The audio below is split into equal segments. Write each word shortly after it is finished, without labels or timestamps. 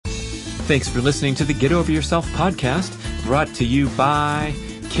Thanks for listening to the Get Over Yourself podcast, brought to you by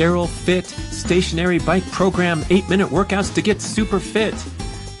Carol Fit Stationary Bike Program, 8-minute workouts to get super fit.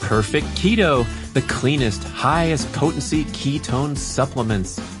 Perfect Keto, the cleanest, highest potency ketone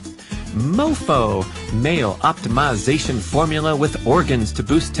supplements. Mofo, male optimization formula with organs to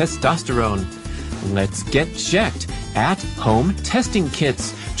boost testosterone. Let's get checked. At-home testing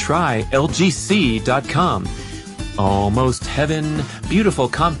kits. Try lgc.com. Almost Heaven, beautiful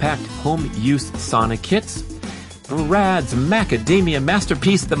compact home use sauna kits. B.rad's macadamia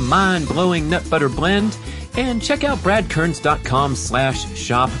masterpiece, the mind-blowing nut butter blend. And check out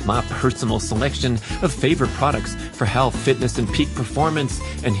bradkearns.com/shop, my personal selection of favorite products for health, fitness, and peak performance.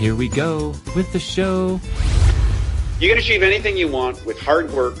 And here we go with the show. You can achieve anything you want with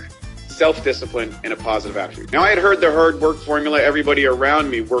hard work, self-discipline, and a positive attitude. Now, I had heard the hard work formula. Everybody around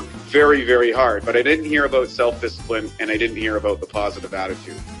me worked very, very hard, but I didn't hear about self-discipline, and I didn't hear about the positive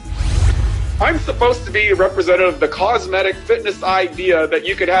attitude. I'm supposed to be a representative of the cosmetic fitness idea that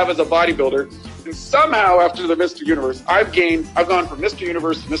you could have as a bodybuilder, and somehow after the Mr. Universe, I've gone from Mr.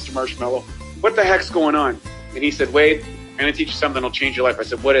 Universe to Mr. Marshmallow. What the heck's going on? And he said, Wade, I'm going to teach you something that'll change your life. I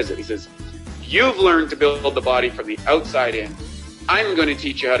said, what is it? He says, you've learned to build the body from the outside in. I'm going to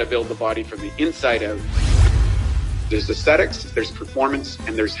teach you how to build the body from the inside out. There's aesthetics, there's performance,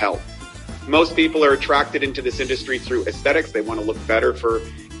 and there's health. Most people are attracted into this industry through aesthetics. They want to look better for,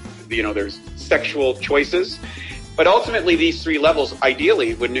 there's sexual choices. But ultimately, these three levels,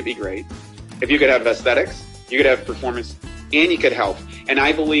 ideally, wouldn't it be great if you could have aesthetics, you could have performance, and you could health? And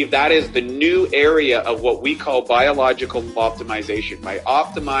I believe that is the new area of what we call biological optimization. By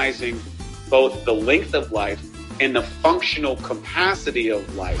optimizing both the length of life and the functional capacity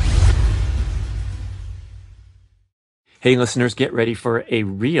of life. Hey listeners, get ready for a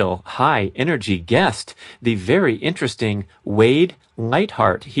real high energy guest, the very interesting Wade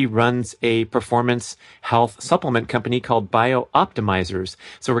Lightheart. He runs a performance health supplement company called Optimizers.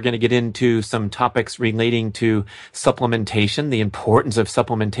 So we're going to get into some topics relating to supplementation, the importance of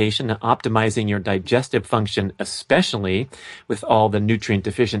supplementation, and optimizing your digestive function, especially with all the nutrient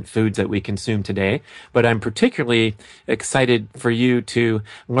deficient foods that we consume today. But I'm particularly excited for you to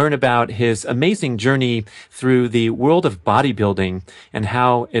learn about his amazing journey through the world of bodybuilding and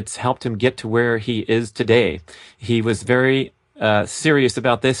how it's helped him get to where he is today. He was very serious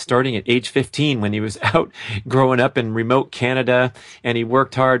about this starting at age 15 when he was out growing up in remote Canada, and he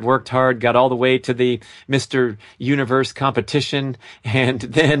worked hard, got all the way to the Mr. Universe competition, and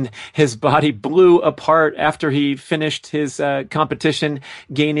then his body blew apart after he finished his competition,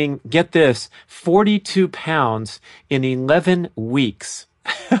 gaining, get this, 42 pounds in 11 weeks.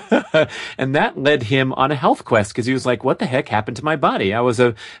 And that led him on a health quest because he was like, what the heck happened to my body? I was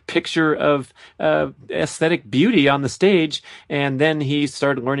a picture of aesthetic beauty on the stage. And then he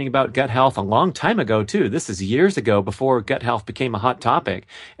started learning about gut health a long time ago, too. This is years ago before gut health became a hot topic.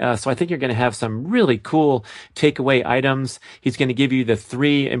 So I think you're going to have some really cool takeaway items. He's going to give you the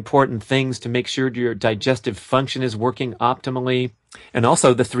 3 important things to make sure your digestive function is working optimally. And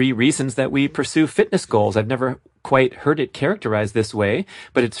also the 3 reasons that we pursue fitness goals. I've never quite heard it characterized this way,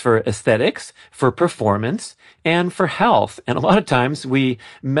 but it's for aesthetics, for performance, and for health. And a lot of times we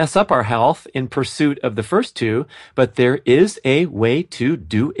mess up our health in pursuit of the first 2, but there is a way to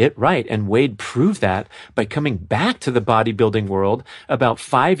do it right. And Wade proved that by coming back to the bodybuilding world about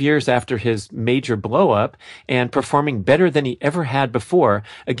 5 years after his major blow up and performing better than he ever had before.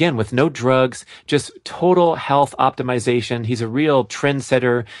 Again, with no drugs, just total health optimization. He's a real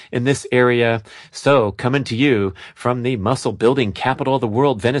trendsetter in this area. So coming to you from the muscle building capital of the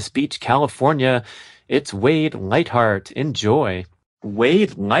world, Venice Beach, California, it's Wade Lightheart. Enjoy.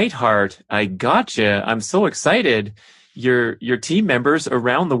 Wade Lightheart, I gotcha. I'm so excited. Your team members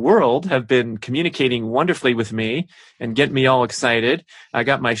around the world have been communicating wonderfully with me and getting me all excited. I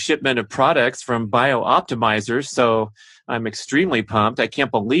got my shipment of products from Optimizers, so I'm extremely pumped. I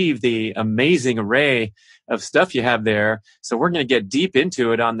can't believe the amazing array of stuff you have there. So we're going to get deep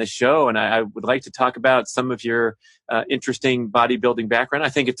into it on the show. And I would like to talk about some of your interesting bodybuilding background. I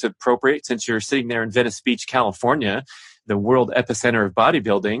think it's appropriate since you're sitting there in Venice Beach, California, the world epicenter of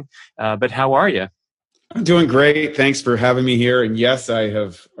bodybuilding. But how are you? I'm doing great. Thanks for having me here. And yes, I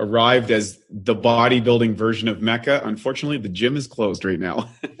have arrived as the bodybuilding version of Mecca. Unfortunately, the gym is closed right now.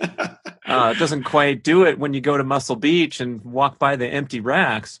 It doesn't quite do it when you go to Muscle Beach and walk by the empty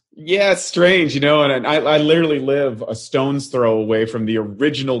racks. Yeah, it's strange, and I literally live a stone's throw away from the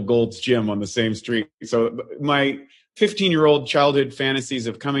original Gold's Gym on the same street. So my 15-year-old childhood fantasies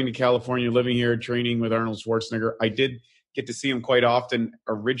of coming to California, living here, training with Arnold Schwarzenegger, I did get to see him quite often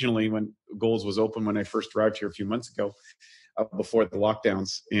originally when Gold's was open when I first arrived here a few months ago. before the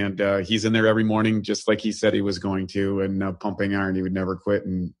lockdowns. And he's in there every morning, just like he said he was going to, and pumping iron. He would never quit.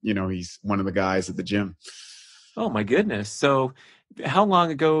 And, he's one of the guys at the gym. Oh my goodness. So how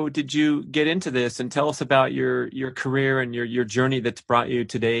long ago did you get into this? And tell us about your career and your journey that's brought you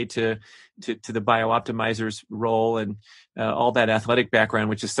today to the biooptimizer's role and all that athletic background,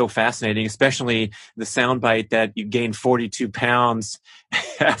 which is so fascinating, especially the soundbite that you gained 42 pounds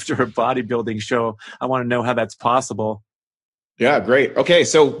after a bodybuilding show. I want to know how that's possible. Yeah, great. Okay,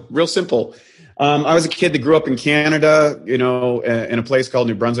 so real simple. I was a kid that grew up in Canada, in a place called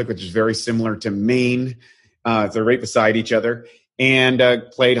New Brunswick, which is very similar to Maine. They're right beside each other, and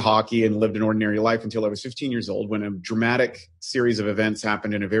played hockey and lived an ordinary life until I was 15 years old, when a dramatic series of events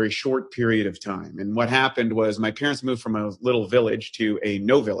happened in a very short period of time. And what happened was my parents moved from a little village to a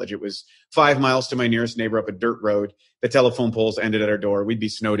no village. It was 5 miles to my nearest neighbor up a dirt road. The telephone poles ended at our door. We'd be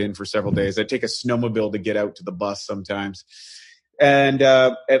snowed in for several days. I'd take a snowmobile to get out to the bus sometimes. And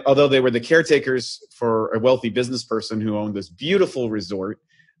although they were the caretakers for a wealthy business person who owned this beautiful resort,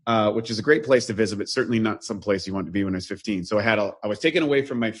 which is a great place to visit, but certainly not some place you want to be when I was 15. So I was taken away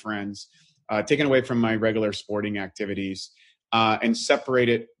from my friends, taken away from my regular sporting activities, and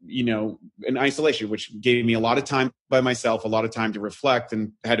separated, in isolation, which gave me a lot of time by myself, a lot of time to reflect,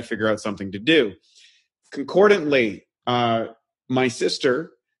 and had to figure out something to do. Concordantly, my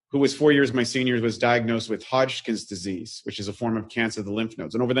sister, who was 4 years my senior, was diagnosed with Hodgkin's disease, which is a form of cancer of the lymph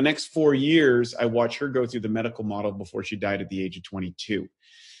nodes. And over the next 4 years, I watched her go through the medical model before she died at the age of 22.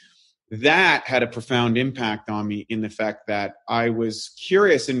 That had a profound impact on me in the fact that I was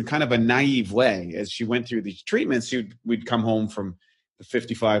curious in kind of a naive way. As she went through these treatments, we'd come home from the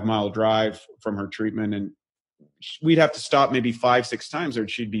 55-mile drive from her treatment, and we'd have to stop maybe 5-6 times, or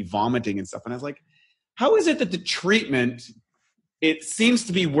she'd be vomiting and stuff. And I was like, how is it that the treatment, it seems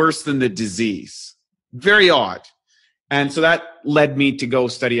to be worse than the disease? Very odd. And so that led me to go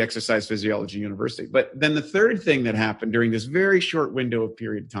study exercise physiology at university. But then the third thing that happened during this very short window of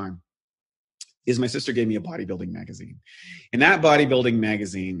period of time is my sister gave me a bodybuilding magazine. And that bodybuilding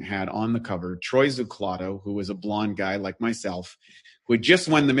magazine had on the cover Troy Zuclato, who was a blonde guy like myself, who had just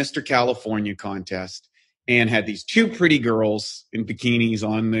won the Mr. California contest, and had these two pretty girls in bikinis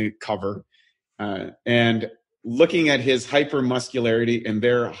on the cover. And looking at his hyper muscularity and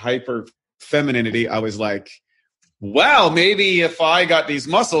their hyper femininity, I was like, wow, maybe if I got these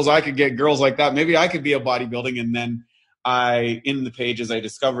muscles, I could get girls like that. Maybe I could be a bodybuilding. And then in the pages, I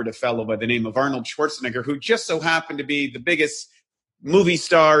discovered a fellow by the name of Arnold Schwarzenegger, who just so happened to be the biggest movie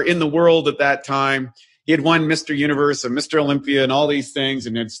star in the world at that time. He had won Mr. Universe and Mr. Olympia and all these things,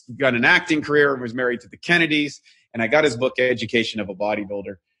 and had got an acting career and was married to the Kennedys. And I got his book, Education of a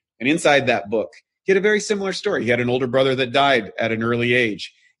Bodybuilder. And inside that book, he had a very similar story. He had an older brother that died at an early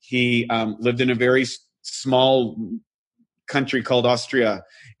age. He lived in a very small country called Austria,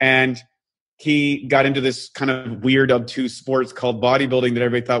 and he got into this kind of weird, obtuse sports called bodybuilding that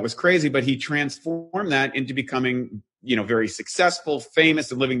everybody thought was crazy, but he transformed that into becoming, very successful,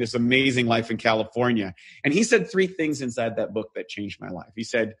 famous, and living this amazing life in California. And he said 3 things inside that book that changed my life. He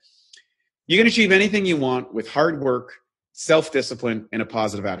said, you can achieve anything you want with hard work, self-discipline, and a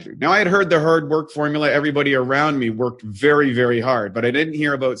positive attitude. Now, I had heard the hard work formula. Everybody around me worked very, very hard, but I didn't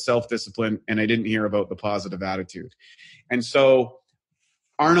hear about self-discipline, and I didn't hear about the positive attitude. And so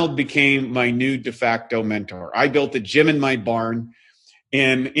Arnold became my new de facto mentor. I built a gym in my barn,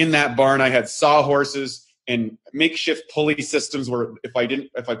 and in that barn, I had sawhorses and makeshift pulley systems where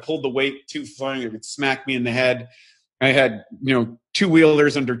if I pulled the weight too far, it would smack me in the head. I had,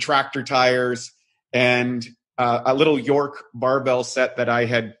 2-wheelers under tractor tires, and a little York barbell set that I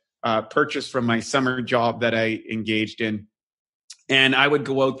had purchased from my summer job that I engaged in. And I would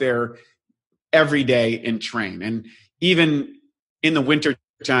go out there every day and train. And even in the winter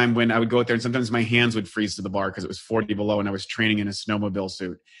time when I would go out there, and sometimes my hands would freeze to the bar because it was 40 below and I was training in a snowmobile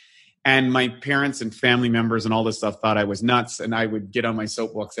suit. And my parents and family members and all this stuff thought I was nuts. And I would get on my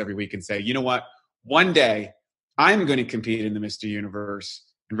soapbox every week and say, you know what? One day I'm going to compete in the Mr. Universe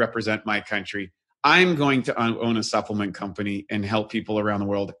and represent my country. I'm going to own a supplement company and help people around the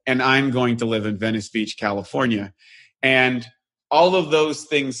world. And I'm going to live in Venice Beach, California. And all of those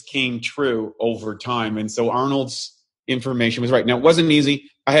things came true over time. And so Arnold's information was right. Now, it wasn't easy.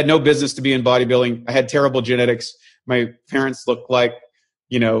 I had no business to be in bodybuilding. I had terrible genetics. My parents looked like,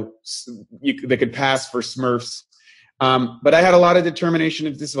 they could pass for Smurfs. But I had a lot of determination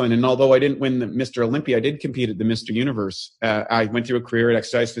and discipline. And although I didn't win the Mr. Olympia, I did compete at the Mr. Universe. I went through a career at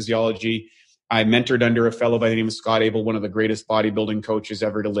exercise physiology. I mentored under a fellow by the name of Scott Abel, one of the greatest bodybuilding coaches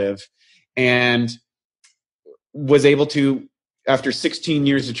ever to live, and was able to, after 16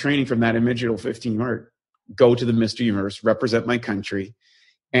 years of training from that original 15 year, go to the Mr. Universe, represent my country,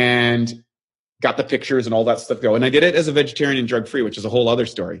 and got the pictures and all that stuff go. And I did it as a vegetarian and drug-free, which is a whole other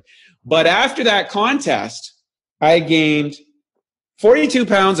story. But after that contest, I gained 42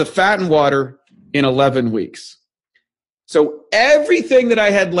 pounds of fat and water in 11 weeks. So everything that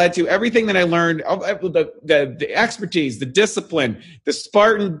I had led to, everything that I learned, the expertise, the discipline, the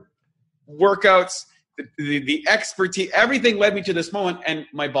Spartan workouts, the expertise, everything led me to this moment, and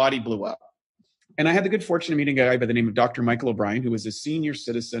my body blew up. And I had the good fortune of meeting a guy by the name of Dr. Michael O'Brien, who was a senior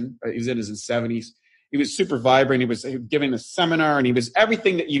citizen. He was in his 70s. He was super vibrant. He was giving a seminar, and he was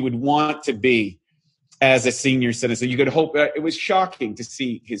everything that you would want to be as a senior citizen. You could hope. It was shocking to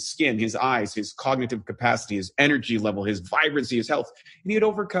see his skin, his eyes, his cognitive capacity, his energy level, his vibrancy, his health. And he had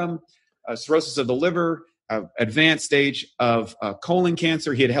overcome cirrhosis of the liver, advanced stage of colon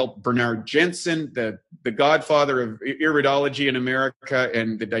cancer. He had helped Bernard Jensen, the godfather of iridology in America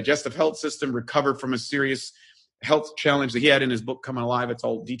and the digestive health system, recover from a serious health challenge that he had in his book, Coming Alive. It's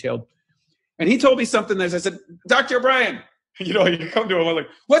all detailed. And he told me something that I said, Dr. O'Brien, you come to him, I'm like,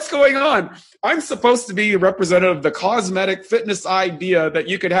 what's going on? I'm supposed to be a representative of the cosmetic fitness idea that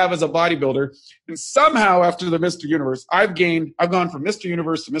you could have as a bodybuilder. And somehow after the Mr. Universe, I've gone from Mr.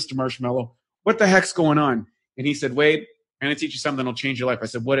 Universe to Mr. Marshmallow. What the heck's going on? And he said, Wade, I'm going to teach you something that'll change your life. I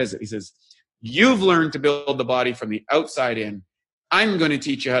said, what is it? He says, you've learned to build the body from the outside in. I'm going to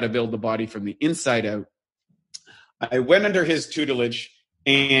teach you how to build the body from the inside out. I went under his tutelage,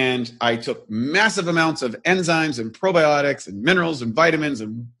 and I took massive amounts of enzymes and probiotics and minerals and vitamins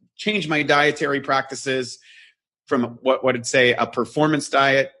and changed my dietary practices from what I'd say a performance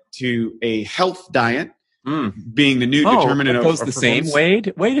diet to a health diet, being the new determinant of the same,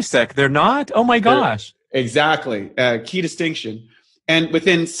 Wade? Wait a sec. They're not? Oh, my gosh. Exactly. Key distinction. And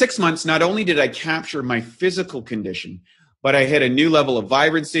within 6 months, not only did I capture my physical condition, but I hit a new level of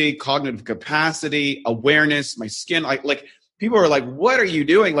vibrancy, cognitive capacity, awareness, my skin. Like people are like, what are you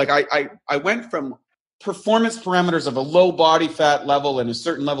doing? Like I went from performance parameters of a low body fat level and a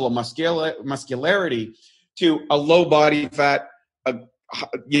certain level of muscularity to a low body fat, a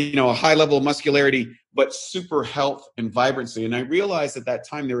high level of muscularity, but super health and vibrancy. And I realized at that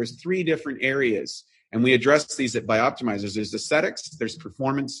time there was 3 different areas, and we address these at Bioptimizers. There's aesthetics, there's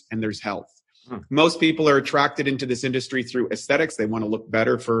performance, and there's health. Most people are attracted into this industry through aesthetics. They want to look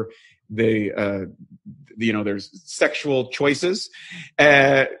better for there's sexual choices.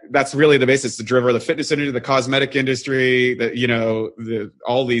 That's really the basis, the driver of the fitness industry, the cosmetic industry,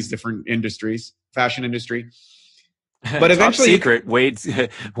 all these different industries, fashion industry. But eventually, top secret.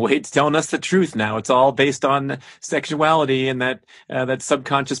 Wade's telling us the truth now. It's all based on sexuality and that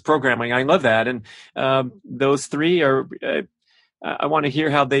subconscious programming. I love that. And those 3 are. I want to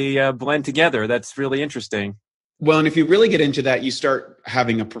hear how they blend together. That's really interesting. Well, and if you really get into that, you start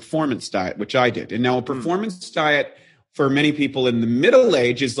having a performance diet, which I did. And now a performance diet for many people in the middle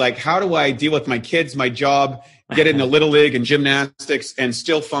age is like, how do I deal with my kids, my job, get into Little League and gymnastics and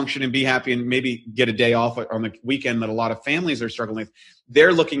still function and be happy and maybe get a day off on the weekend that a lot of families are struggling with?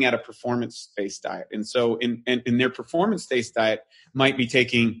 They're looking at a performance-based diet. And so in their performance-based diet might be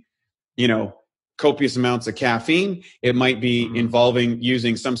taking, copious amounts of caffeine. It might be involving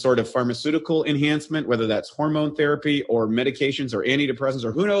using some sort of pharmaceutical enhancement, whether that's hormone therapy or medications or antidepressants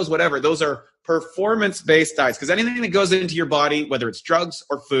or who knows, whatever. Those are performance-based diets, because anything that goes into your body, whether it's drugs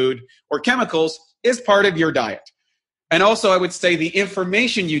or food or chemicals, is part of your diet. And also, I would say the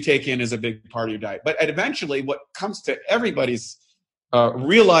information you take in is a big part of your diet. But eventually, what comes to everybody's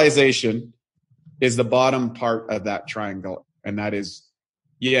realization is the bottom part of that triangle, and that is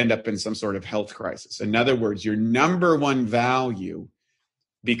you end up in some sort of health crisis. In other words, your number one value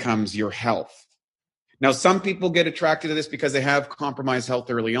becomes your health. Now, some people get attracted to this because they have compromised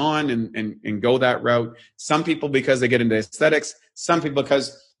health early on and go that route. Some people because they get into aesthetics. Some people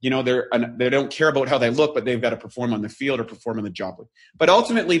because, they don't care about how they look, but they've got to perform on the field or perform on the job. But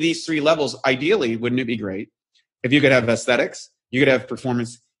ultimately, these 3 levels, ideally, wouldn't it be great if you could have aesthetics, you could have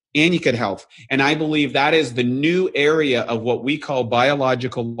performance, and you could health? And I believe that is the new area of what we call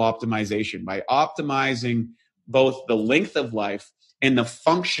biological optimization. By optimizing both the length of life and the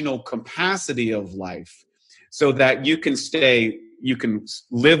functional capacity of life, so that you can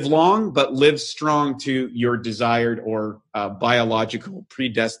live long, but live strong to your desired or biological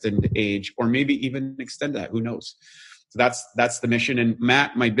predestined age, or maybe even extend that. Who knows? So that's the mission. And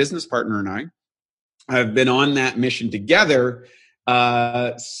Matt, my business partner, and I have been on that mission together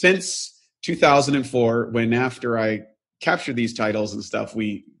since 2004, when after I captured these titles and stuff,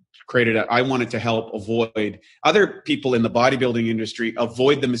 we created it. I wanted to help avoid other people in the bodybuilding industry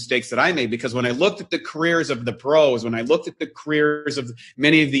avoid the mistakes that I made, because when I looked at the careers of the pros, when I looked at the careers of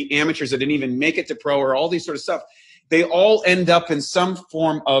many of the amateurs that didn't even make it to pro or all these sort of stuff, they all end up in some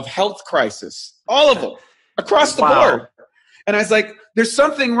form of health crisis. All of them across the board. And I was like, there's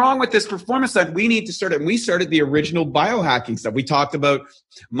something wrong with this performance side. We need to start it. And we started the original biohacking stuff. We talked about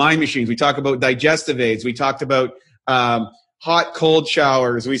mind machines. We talked about digestive aids. We talked about hot, cold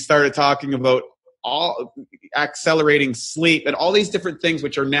showers. We started talking about all accelerating sleep and all these different things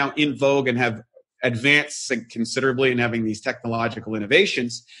which are now in vogue and have advanced considerably in having these technological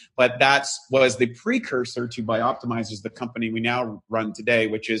innovations. But that was the precursor to Bioptimizers, the company we now run today,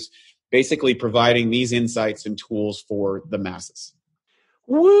 which is basically providing these insights and tools for the masses.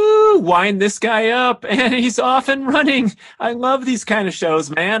 Woo! Wind this guy up, and he's off and running. I love these kind of shows,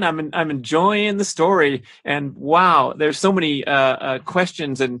 man. I'm enjoying the story, and wow, there's so many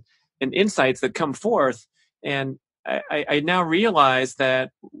questions and insights that come forth, and I now realize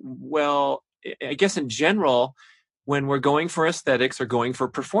that, well, I guess in general, when we're going for aesthetics or going for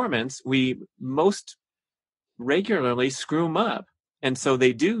performance, we most regularly screw them up, and so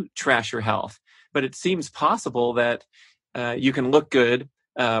they do trash your health. But it seems possible that you can look good,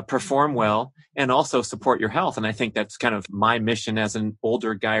 perform well, and also support your health. And I think that's kind of my mission as an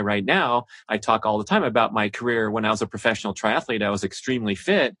older guy right now. I talk all the time about my career. When I was a professional triathlete, I was extremely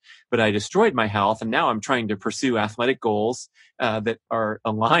fit, but I destroyed my health. And now I'm trying to pursue athletic goals that are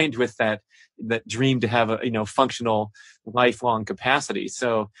aligned with that dream to have a functional lifelong capacity.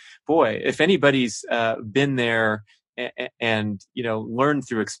 So boy, if anybody's been there and learned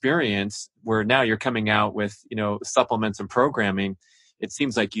through experience, where now you're coming out with supplements and programming, it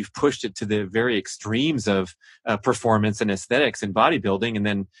seems like you've pushed it to the very extremes of performance and aesthetics and bodybuilding, and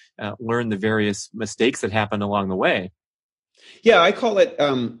then learned the various mistakes that happened along the way. Yeah, I call it,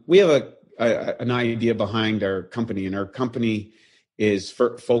 we have an idea behind our company, and our company is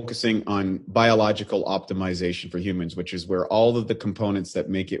focusing on biological optimization for humans, which is where all of the components that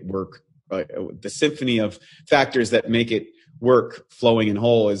make it work, the symphony of factors that make it work flowing and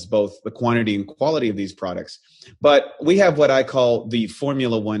whole, is both the quantity and quality of these products. But we have what I call the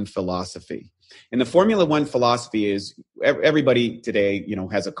Formula One philosophy. And the Formula One philosophy is everybody today,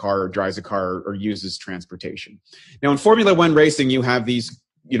 has a car or drives a car or uses transportation. Now in Formula One racing, you have these,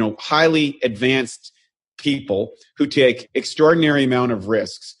 highly advanced people who take extraordinary amount of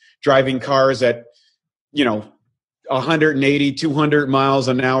risks, driving cars at, 180, 200 miles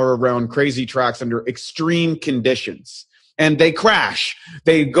an hour around crazy tracks under extreme conditions. And they crash.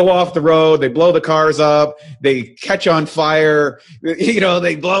 They go off the road. They blow the cars up. They catch on fire.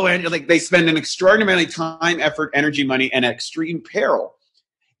 They blow in. They spend an extraordinary amount of time, effort, energy, money, and extreme peril.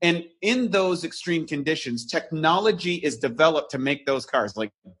 And in those extreme conditions, technology is developed to make those cars,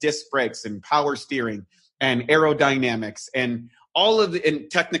 like disc brakes and power steering and aerodynamics and all of the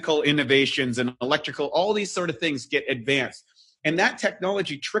technical innovations and electrical, all these sort of things get advanced. And that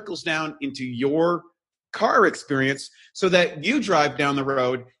technology trickles down into your car experience so that you drive down the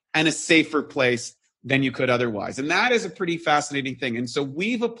road in a safer place than you could otherwise. And that is a pretty fascinating thing. And so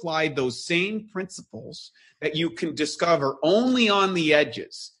we've applied those same principles that you can discover only on the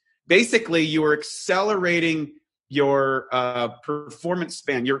edges. Basically, you are accelerating your performance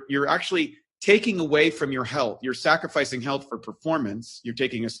span. You're actually taking away from your health. You're sacrificing health for performance. You're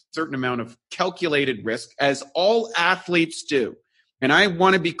taking a certain amount of calculated risk, as all athletes do. And I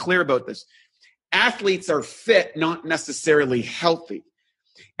want to be clear about this. Athletes are fit, not necessarily healthy.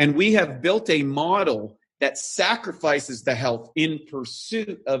 And we have built a model that sacrifices the health in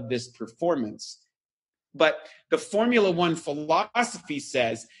pursuit of this performance. But the Formula One philosophy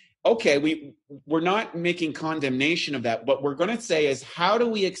says, okay, we're not making condemnation of that. What we're going to say is, how do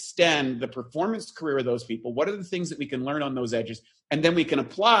we extend the performance career of those people? What are the things that we can learn on those edges? And then we can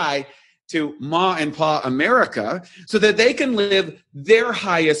apply to Ma and Pa America so that they can live their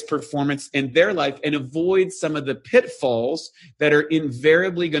highest performance in their life and avoid some of the pitfalls that are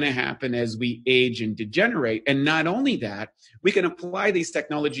invariably going to happen as we age and degenerate. And not only that, we can apply these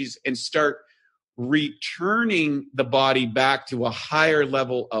technologies and start returning the body back to a higher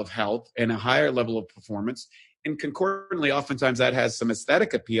level of health and a higher level of performance. And concordantly, oftentimes that has some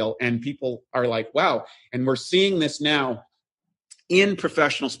aesthetic appeal, and people are like, wow. And we're seeing this now in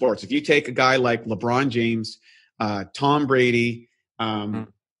professional sports. If you take a guy like LeBron James, Tom Brady,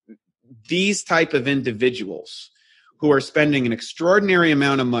 these type of individuals who are spending an extraordinary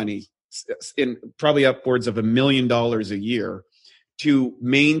amount of money, in probably upwards of $1 million a year, to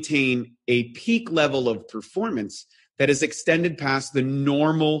maintain a peak level of performance that is extended past the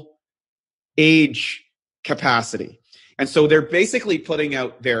normal age capacity. And so they're basically putting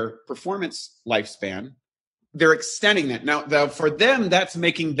out their performance lifespan. They're extending that. Now, for them, that's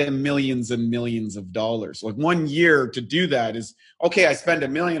making them millions and millions of dollars. Like 1 year to do that is, okay, I spend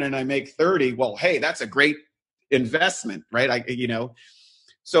 $1 million and I make 30. Well, hey, that's a great investment, right?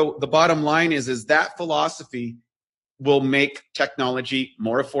 So the bottom line is that philosophy will make technology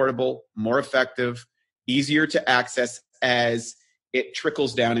more affordable, more effective, easier to access as it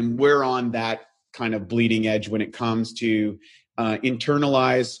trickles down. And we're on that kind of bleeding edge when it comes to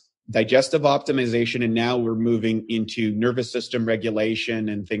internalize digestive optimization. And now we're moving into nervous system regulation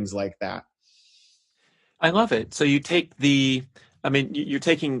and things like that. I love it. So you're taking the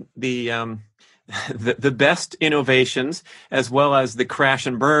the best innovations, as well as the crash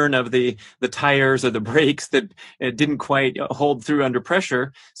and burn of the tires or the brakes that didn't quite hold through under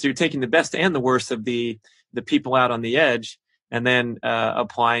pressure. So you're taking the best and the worst of the people out on the edge, and then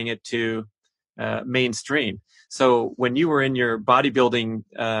applying it to mainstream. So when you were in your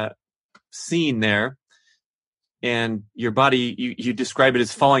bodybuilding scene there, and your body, you describe it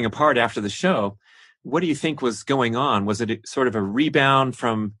as falling apart after the show, what do you think was going on? Was it sort of a rebound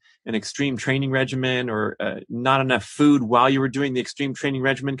from an extreme training regimen, or not enough food while you were doing the extreme training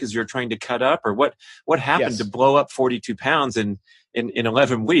regimen because you're trying to cut up, or what happened to blow up 42 pounds in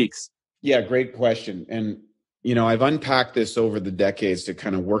 11 weeks? Yeah, great question. And, I've unpacked this over the decades to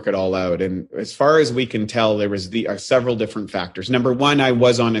kind of work it all out. And as far as we can tell, there was several different factors. Number one, I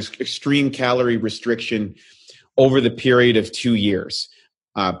was on extreme calorie restriction over the period of 2 years.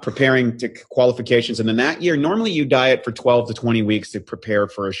 Preparing to qualifications. And then that year, normally you diet for 12 to 20 weeks to prepare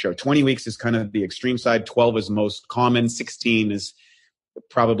for a show. 20 weeks is kind of the extreme side. 12 is most common. 16 is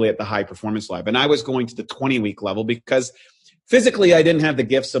probably at the high performance level. And I was going to the 20-week level because physically I didn't have the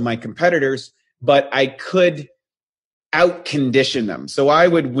gifts of my competitors, but I could out-condition them. So I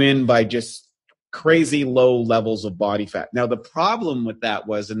would win by just crazy low levels of body fat. Now, the problem with that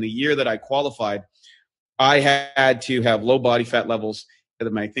was in the year that I qualified, I had to have low body fat levels.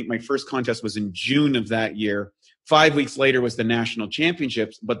 I think my first contest was in June of that year. 5 weeks later was the national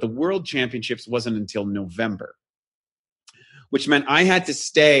championships, but the world championships wasn't until November, which meant I had to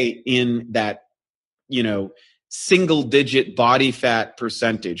stay in that, single digit body fat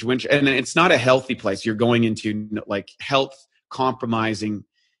percentage, and it's not a healthy place. You're going into like health compromising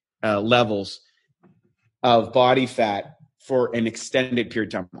levels of body fat for an extended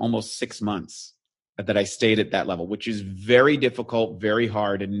period of time, almost 6 months. That I stayed at that level, which is very difficult, very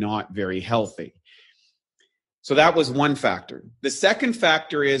hard, and not very healthy. So that was one factor. The second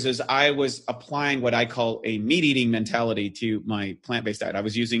factor is I was applying what I call a meat-eating mentality to my plant-based diet. I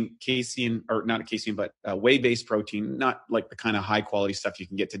was using whey-based protein, not like the kind of high-quality stuff you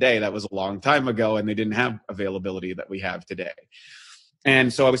can get today. That was a long time ago, and they didn't have availability that we have today.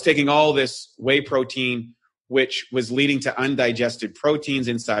 And so I was taking all this whey protein, which was leading to undigested proteins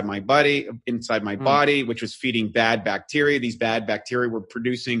inside my body, which was feeding bad bacteria. These bad bacteria were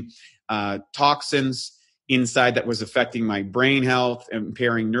producing toxins inside that was affecting my brain health,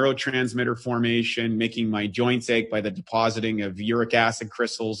 impairing neurotransmitter formation, making my joints ache by the depositing of uric acid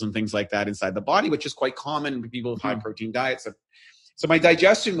crystals and things like that inside the body, which is quite common with people with high protein diets. So my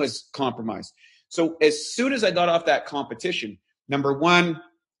digestion was compromised. So as soon as I got off that competition, number one,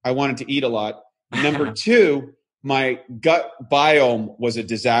 I wanted to eat a lot. Number two, my gut biome was a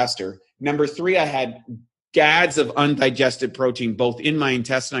disaster. Number three, I had gads of undigested protein, both in my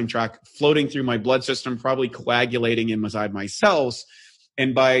intestinal tract, floating through my blood system, probably coagulating inside my cells.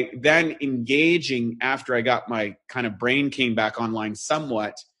 And by then engaging, after I got my kind of brain came back online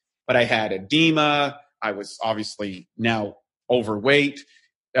somewhat, but I had edema. I was obviously now overweight,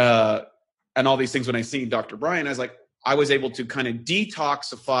 and all these things. When I seen Dr. Brian, I was able to kind of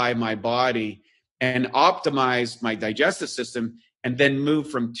detoxify my body and optimize my digestive system, and then move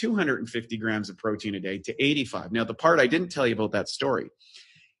from 250 grams of protein a day to 85. Now, the part I didn't tell you about that story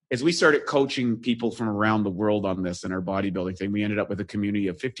is we started coaching people from around the world on this in our bodybuilding thing. We ended up with a community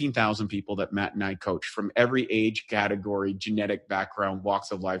of 15,000 people that Matt and I coached from every age category, genetic background,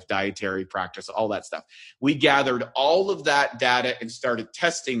 walks of life, dietary practice, all that stuff. We gathered all of that data and started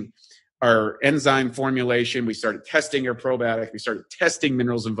testing our enzyme formulation. We started testing our probiotic. We started testing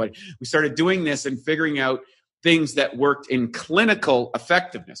minerals and vitamins. We started doing this and figuring out things that worked in clinical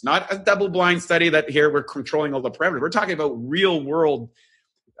effectiveness, not a double-blind study that here we're controlling all the parameters. We're talking about real-world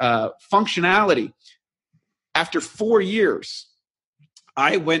functionality. After 4 years,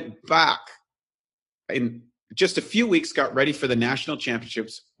 I went back in just a few weeks, got ready for the national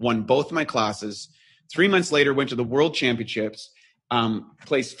championships, won both my classes. 3 months later, went to the world championships,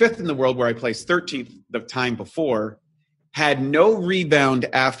 placed 5th in the world, where I placed 13th the time before. had no rebound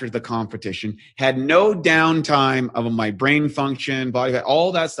after the competition, had no downtime of my brain function, body,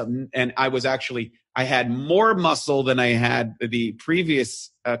 all that stuff. And I had more muscle than I had the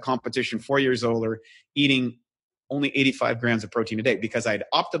previous competition, 4 years older, eating only 85 grams of protein a day, because I had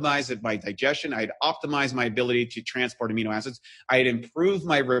optimized my digestion. I had optimized my ability to transport amino acids. I had improved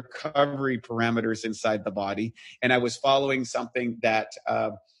my recovery parameters inside the body. And I was following something that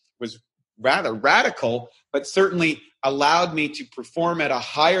was rather radical, but certainly allowed me to perform at a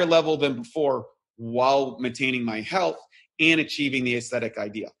higher level than before while maintaining my health and achieving the aesthetic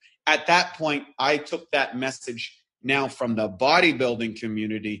ideal. At that point, I took that message now from the bodybuilding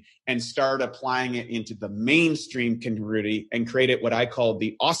community and started applying it into the mainstream community and created what I call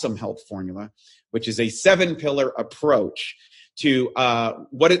the Awesome Health Formula, which is a 7-pillar approach to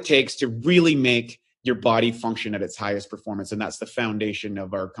what it takes to really make your body function at its highest performance. And that's the foundation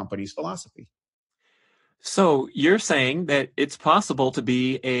of our company's philosophy. So you're saying that it's possible to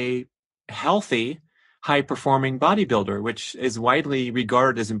be a healthy, high-performing bodybuilder, which is widely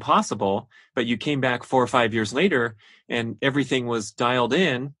regarded as impossible, but you came back 4 or 5 years later and everything was dialed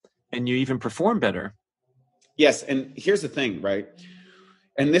in and you even performed better. Yes, and here's the thing, right?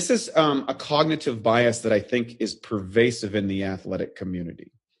 And this is a cognitive bias that I think is pervasive in the athletic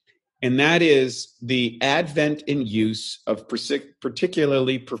community. And that is the advent and use of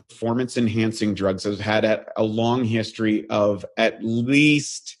particularly performance-enhancing drugs that have had a long history of at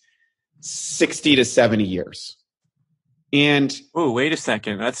least 60 to 70 years. And oh, wait a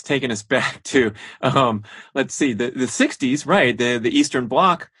second. That's taking us back to, let's see, the 60s, right? The Eastern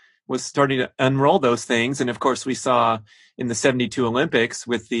Bloc was starting to unroll those things. And of course, we saw in the 72 Olympics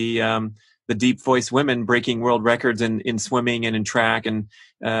with the deep voice women breaking world records in swimming and in track. And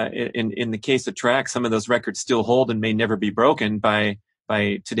in the case of track, some of those records still hold and may never be broken by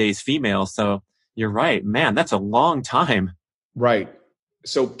today's females. So you're right, man, that's a long time. Right.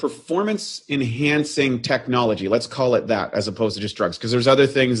 So performance enhancing technology, let's call it that, as opposed to just drugs, because there's other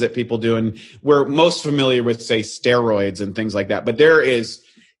things that people do. And we're most familiar with, say, steroids and things like that. But there is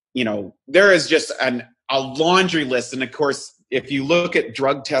just a laundry list. And of course, if you look at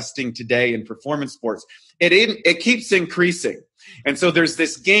drug testing today in performance sports, it keeps increasing. And so there's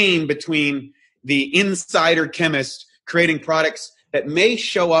this game between the insider chemist creating products that may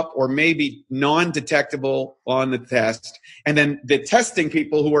show up or may be non-detectable on the test, and then the testing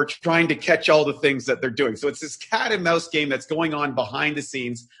people who are trying to catch all the things that they're doing. So it's this cat and mouse game that's going on behind the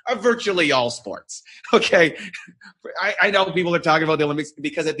scenes of virtually all sports. Okay, I know people are talking about the Olympics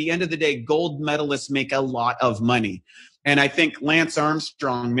because at the end of the day, gold medalists make a lot of money. And I think Lance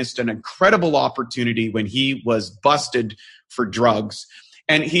Armstrong missed an incredible opportunity when he was busted for drugs.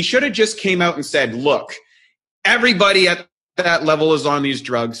 And he should have just came out and said, look, everybody at that level is on these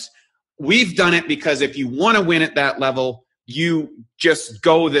drugs. We've done it because if you want to win at that level, you just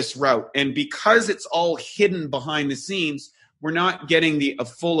go this route. And because it's all hidden behind the scenes, we're not getting a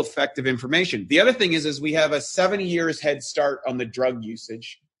full effective information. The other thing is we have a 7 years head start on the drug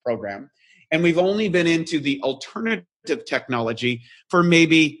usage program. And we've only been into the alternative technology for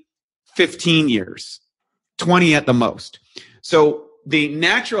maybe 15 years, 20 at the most. So the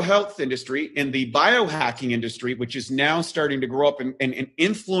natural health industry and the biohacking industry, which is now starting to grow up and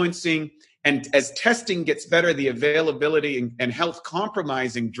influencing, and as testing gets better, the availability and health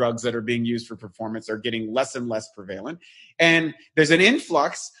compromising drugs that are being used for performance are getting less and less prevalent. And there's an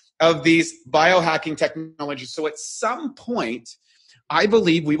influx of these biohacking technologies. So at some point, I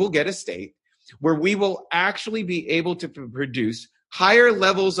believe we will get a state where we will actually be able to produce higher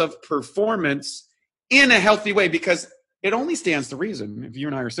levels of performance in a healthy way, because it only stands to reason, if you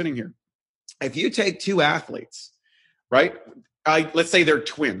and I are sitting here, if you take two athletes, right? Let's say they're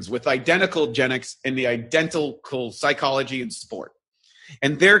twins with identical genetics and the identical psychology and sport,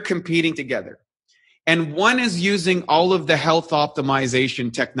 and they're competing together. And one is using all of the health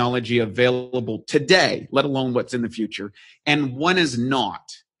optimization technology available today, let alone what's in the future, and one is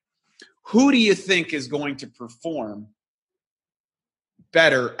not. Who do you think is going to perform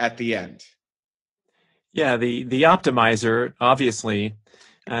better at the end? Yeah, the optimizer, obviously.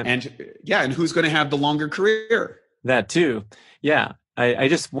 And who's going to have the longer career? That too. Yeah. I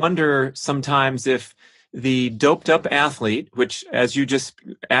just wonder sometimes if the doped up athlete, which, as you just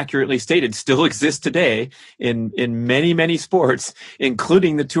accurately stated, still exists today in many, many sports,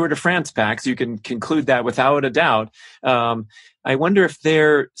 including the Tour de France packs, you can conclude that without a doubt. I wonder if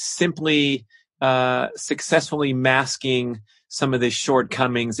they're simply successfully masking some of the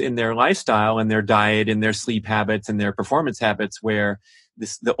shortcomings in their lifestyle and their diet and their sleep habits and their performance habits, where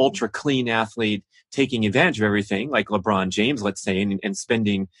the ultra clean athlete taking advantage of everything, like LeBron James, let's say, and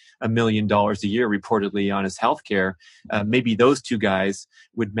spending $1 million a year reportedly on his healthcare. Maybe those two guys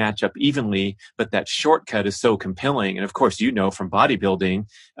would match up evenly, but that shortcut is so compelling. And of course, from bodybuilding,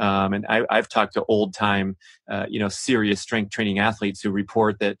 and I've talked to old time, serious strength training athletes who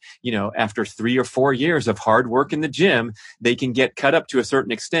report that, after 3 or 4 years of hard work in the gym, they can get cut up to a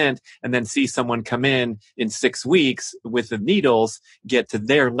certain extent and then see someone come in 6 weeks with the needles, get to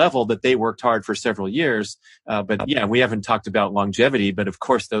their level that they worked hard for several years. But yeah, we haven't talked about longevity, but of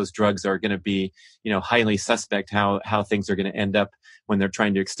course those drugs are going to be, highly suspect how things are going to end up when they're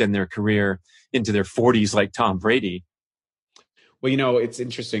trying to extend their career into their 40s like Tom Brady. Well, it's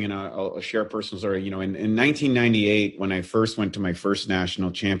interesting, and I'll share a personal story. In 1998, when I first went to my first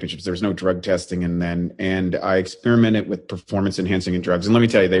national championships, there was no drug testing, and I experimented with performance enhancing drugs. And let me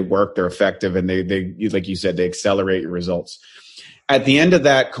tell you, they work, they're effective, and they like you said, they accelerate your results. At the end of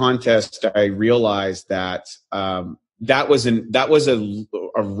that contest, I realized that that was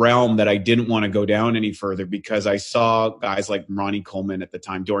a realm that I didn't want to go down any further, because I saw guys like Ronnie Coleman at the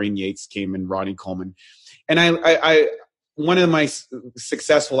time. Dorian Yates came in, Ronnie Coleman, and I one of my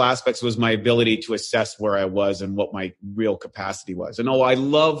successful aspects was my ability to assess where I was and what my real capacity was. And I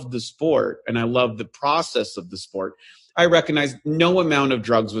love the sport and I love the process of the sport. I recognized no amount of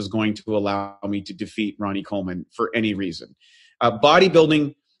drugs was going to allow me to defeat Ronnie Coleman for any reason.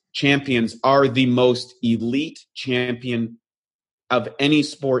 Bodybuilding champions are the most elite champion of any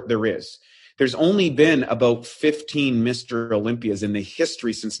sport there is. There's only been about 15 Mr. Olympias in the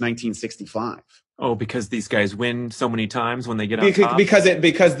history since 1965. Oh, because these guys win so many times when they get on top? Because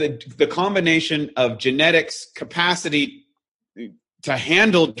the combination of genetics, capacity to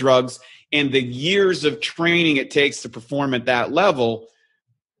handle drugs, and the years of training it takes to perform at that level,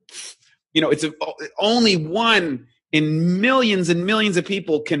 it's only one in millions and millions of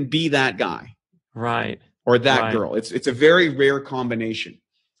people can be that guy. Right. Or that girl. It's a very rare combination.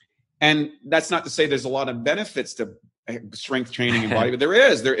 And that's not to say there's a lot of benefits to strength training and body, but there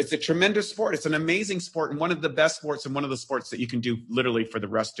is. It's a tremendous sport. It's an amazing sport, and one of the best sports, and one of the sports that you can do literally for the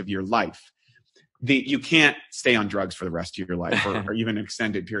rest of your life. You can't stay on drugs for the rest of your life, or even an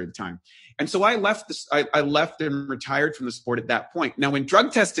extended period of time. And so I left I left and retired from the sport at that point. Now, when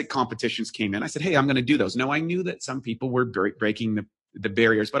drug tested competitions came in, I said, hey, I'm going to do those. Now, I knew that some people were breaking the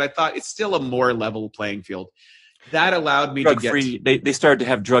barriers, but I thought it's still a more level playing field. That allowed me to get they started to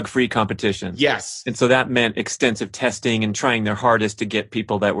have drug-free competition. Yes. And so that meant extensive testing and trying their hardest to get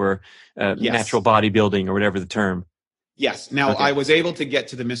people that were natural bodybuilding, or whatever the term. Yes. Now, okay. I was able to get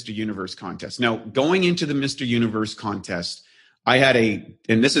to the Mr. Universe contest. Now, going into the Mr. Universe contest, I had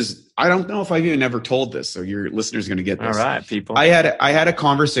I don't know if I've even ever told this, so your listeners are going to get this. All right, people. I had a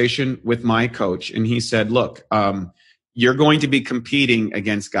conversation with my coach, and he said, look, you're going to be competing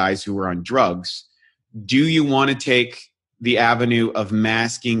against guys who are on drugs. Do you want to take the avenue of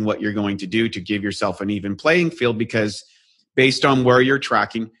masking what you're going to do to give yourself an even playing field? Because based on where you're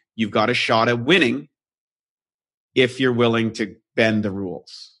tracking, you've got a shot at winning if you're willing to bend the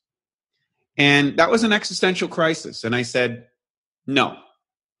rules. And that was an existential crisis. And I said, no,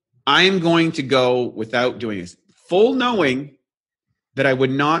 I'm going to go without doing this, full knowing that I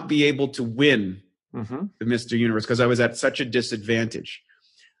would not be able to win the Mr. Universe because I was at such a disadvantage.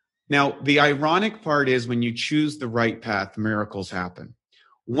 Now, the ironic part is when you choose the right path, miracles happen.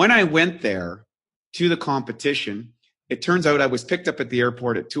 When I went there to the competition, it turns out I was picked up at the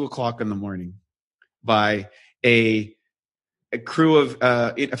airport at 2:00 in the morning by a crew of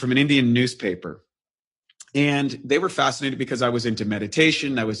from an Indian newspaper. And they were fascinated because I was into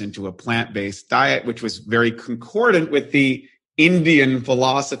meditation. I was into a plant-based diet, which was very concordant with the Indian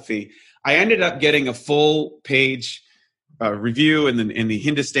philosophy. I ended up getting a full page review in the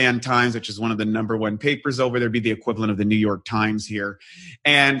Hindustan Times, which is one of the #1 papers over there, be the equivalent of the New York Times here.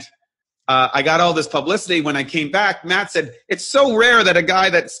 And I got all this publicity. When I came back, Matt said, it's so rare that a guy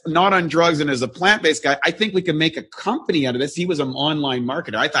that's not on drugs and is a plant-based guy, I think we can make a company out of this. He was an online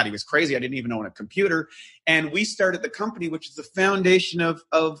marketer. I thought he was crazy. I didn't even own a computer. And we started the company, which is the foundation of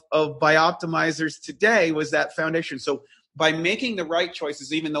Bioptimizers today, was that foundation. So by making the right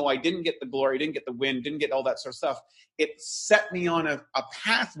choices, even though I didn't get the glory, didn't get the win, didn't get all that sort of stuff, it set me on a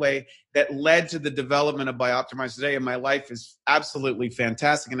pathway that led to the development of Bioptimizers today. And my life is absolutely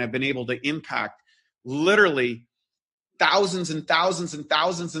fantastic. And I've been able to impact literally thousands and thousands and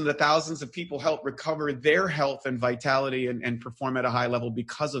thousands and thousands of people, help recover their health and vitality and perform at a high level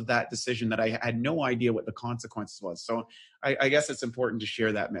because of that decision that I had no idea what the consequences was. So I guess it's important to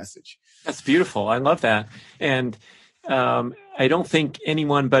share that message. That's beautiful. I love that. And I don't think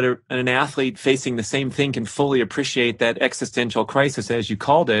anyone but an athlete facing the same thing can fully appreciate that existential crisis, as you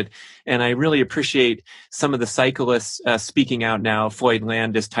called it. And I really appreciate some of the cyclists speaking out now, Floyd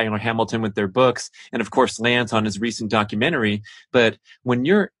Landis, Tyler Hamilton with their books, and of course Lance on his recent documentary. But when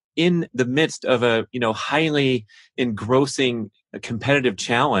you're in the midst of a, highly engrossing competitive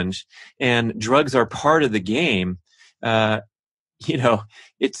challenge and drugs are part of the game, uh,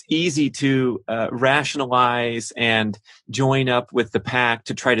 it's easy to rationalize and join up with the pack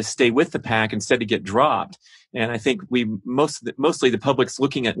to try to stay with the pack instead of get dropped. And I think mostly the public's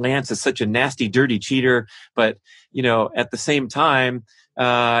looking at Lance as such a nasty, dirty cheater. But, at the same time,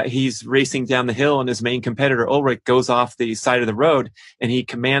 he's racing down the hill and his main competitor, Ulrich, goes off the side of the road and he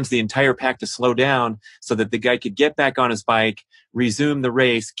commands the entire pack to slow down so that the guy could get back on his bike, resume the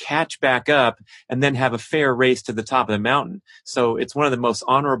race, catch back up, and then have a fair race to the top of the mountain. So it's one of the most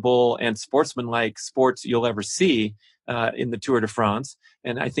honorable and sportsmanlike sports you'll ever see in the Tour de France.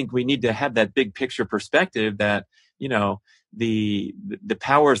 And I think we need to have that big picture perspective that, the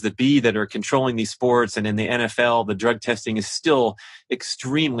powers that be that are controlling these sports, and in the NFL, the drug testing is still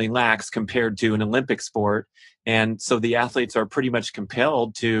extremely lax compared to an Olympic sport. And so the athletes are pretty much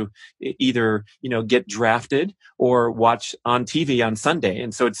compelled to either, get drafted or watch on TV on Sunday.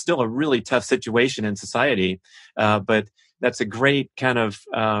 And so it's still a really tough situation in society. But that's a great kind of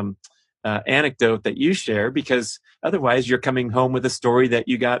anecdote that you share, because otherwise you're coming home with a story that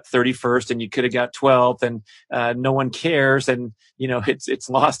you got 31st and you could have got 12th, and no one cares, and it's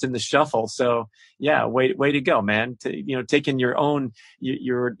lost in the shuffle. So yeah, way to go, man. Taking your own,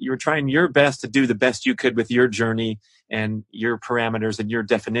 you're trying your best to do the best you could with your journey and your parameters and your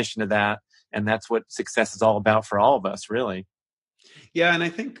definition of that, and that's what success is all about for all of us, really. Yeah, and I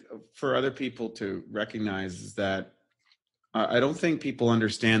think for other people to recognize is that I don't think people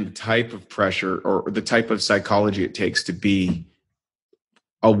understand the type of pressure or the type of psychology it takes to be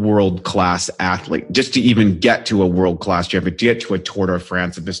a world-class athlete, just to even get to a world-class champion, to get to a Tour de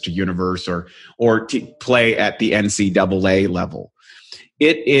France, a Mr. Universe, or to play at the NCAA level.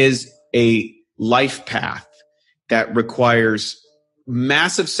 It is a life path that requires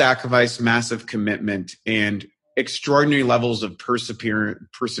massive sacrifice, massive commitment, and extraordinary levels of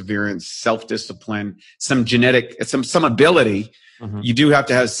perseverance, self-discipline, some genetic, some ability. Mm-hmm. You do have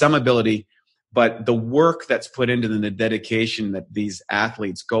to have some ability, but the work that's put into them, the dedication that these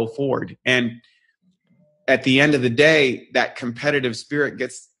athletes go forward. And at the end of the day, that competitive spirit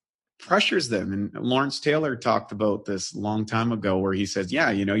pressures them. And Lawrence Taylor talked about this a long time ago, where he says,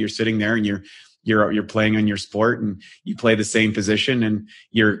 yeah, you're sitting there and you're playing on your sport and you play the same position and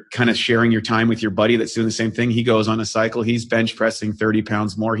you're kind of sharing your time with your buddy that's doing the same thing. He goes on a cycle. He's bench pressing 30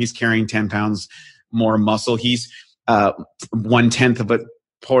 pounds more. He's carrying 10 pounds more muscle. He's 1/10 of a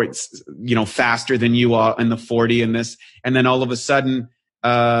points, faster than you are in the 40 in this. And then all of a sudden,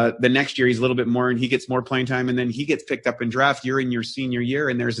 the next year he's a little bit more and he gets more playing time, and then he gets picked up in draft. You're in your senior year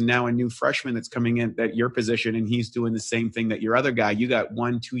and there's now a new freshman that's coming in at your position and he's doing the same thing that your other guy. You got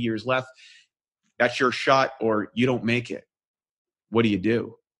 1-2 years left. That's your shot, or you don't make it. What do you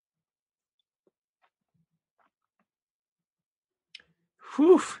do?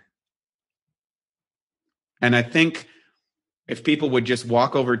 Whew. And I think if people would just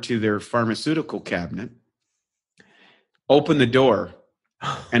walk over to their pharmaceutical cabinet, open the door,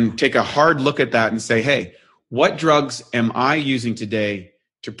 and take a hard look at that and say, hey, what drugs am I using today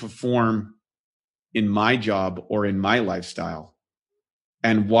to perform in my job or in my lifestyle?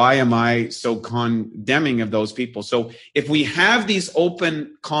 And why am I so condemning of those people? So if we have these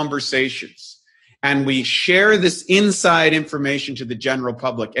open conversations and we share this inside information to the general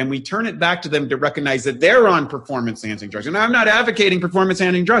public and we turn it back to them to recognize that they're on performance-enhancing drugs. And I'm not advocating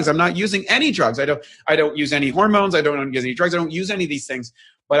performance-enhancing drugs. I'm not using any drugs. I don't use any hormones. I don't use any drugs. I don't use any of these things.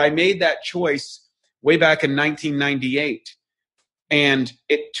 But I made that choice way back in 1998. And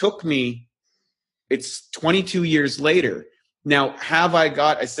it took me, it's 22 years later. Now, have I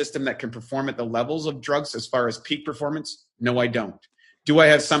got a system that can perform at the levels of drugs as far as peak performance? No, I don't. Do I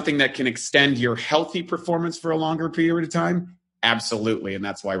have something that can extend your healthy performance for a longer period of time? Absolutely. And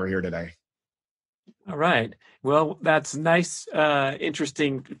that's why we're here today. All right. Well, that's nice,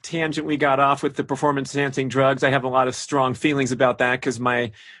 interesting tangent we got off with the performance-enhancing drugs. I have a lot of strong feelings about that because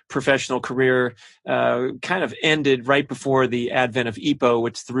my professional career kind of ended right before the advent of EPO,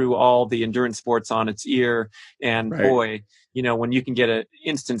 which threw all the endurance sports on its ear. And right. Boy, when you can get an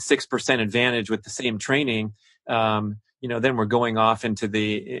instant 6% advantage with the same training, then we're going off into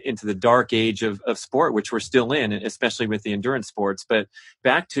the dark age of sport, which we're still in, especially with the endurance sports. But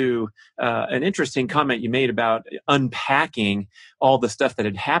back to an interesting comment you made about unpacking all the stuff that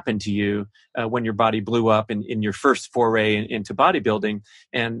had happened to you when your body blew up in your first foray into bodybuilding.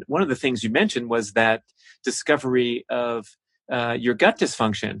 And one of the things you mentioned was that discovery of your gut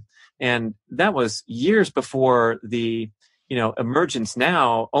dysfunction. And that was years before the emergence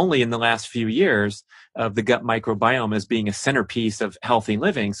now, only in the last few years, of the gut microbiome as being a centerpiece of healthy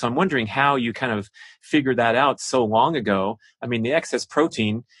living. So I'm wondering how you kind of figured that out so long ago. I mean, the excess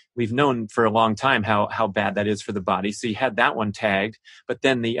protein, we've known for a long time how bad that is for the body. So you had that one tagged. But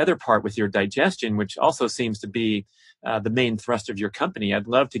then the other part with your digestion, which also seems to be the main thrust of your company, I'd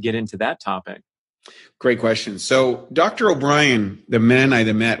love to get into that topic. Great question. So Dr. O'Brien, the man I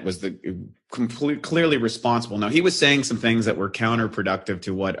met, was clearly responsible. Now, he was saying some things that were counterintuitive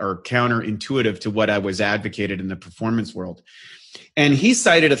to what I was advocated in the performance world. And he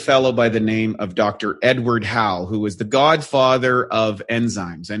cited a fellow by the name of Dr. Edward Howell, who was the godfather of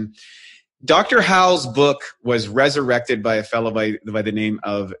enzymes. And Dr. Howell's book was resurrected by a fellow by the name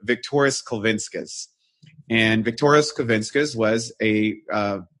of Viktoras Kulvinskas. And Viktoras Kulvinskas was a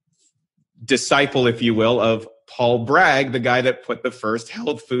disciple, if you will, of Paul Bragg, the guy that put the first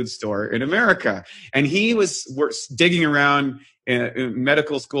health food store in America. And he was digging around in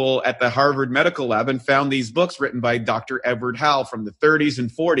medical school at the Harvard Medical Lab and found these books written by Dr. Edward Howell from the 30s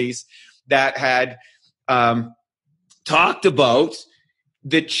and 40s that had talked about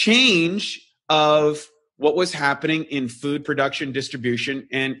the change of what was happening in food production distribution.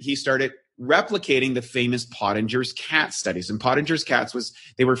 And he started replicating the famous Pottinger's cat studies. And Pottinger's cats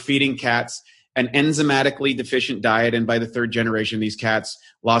they were feeding cats an enzymatically deficient diet. And by the third generation, these cats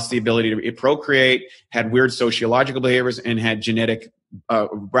lost the ability to procreate, had weird sociological behaviors, and had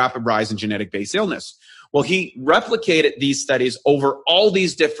rapid rise in genetic-based illness. Well, he replicated these studies over all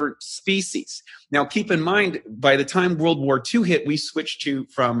these different species. Now, keep in mind, by the time World War II hit, we switched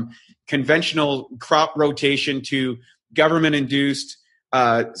from conventional crop rotation to government-induced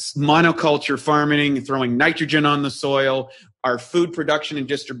monoculture farming, throwing nitrogen on the soil, our food production and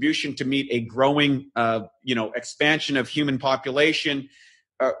distribution to meet a growing, expansion of human population,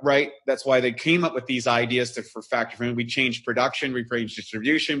 right? That's why they came up with these ideas for factory farming. We changed production, we changed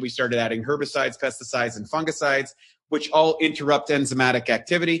distribution. We started adding herbicides, pesticides, and fungicides, which all interrupt enzymatic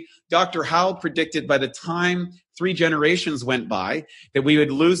activity. Dr. Howell predicted by the time 3 generations went by that we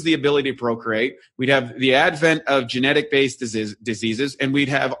would lose the ability to procreate. We'd have the advent of genetic-based diseases, and we'd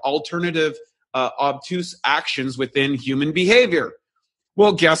have alternative obtuse actions within human behavior.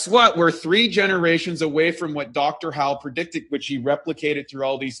 Well, guess what? We're 3 generations away from what Dr. Howell predicted, which he replicated through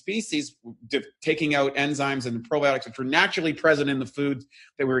all these species, taking out enzymes and the probiotics, which were naturally present in the foods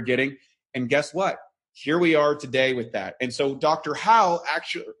that we were getting. And guess what? Here we are today with that. And so Dr. Howell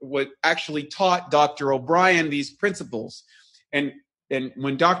actually taught Dr. O'Brien these principles. And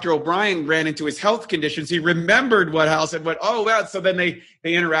when Dr. O'Brien ran into his health conditions, he remembered what Howell said, oh, well, so then they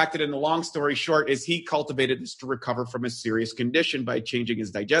interacted. And the long story short is he cultivated this to recover from a serious condition by changing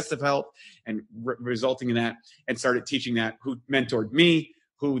his digestive health and resulting in that, and started teaching that, who mentored me,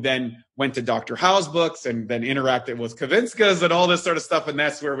 who then went to Dr. Howell's books and then interacted with Kulvinskas and all this sort of stuff. And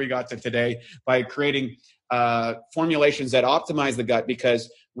that's where we got to today by creating formulations that optimize the gut. Because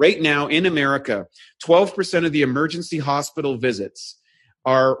right now in America, 12% of the emergency hospital visits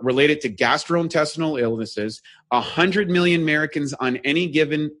are related to gastrointestinal illnesses. 100 million Americans on any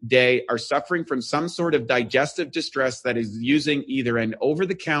given day are suffering from some sort of digestive distress that is using either an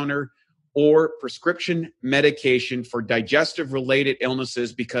over-the-counter or prescription medication for digestive related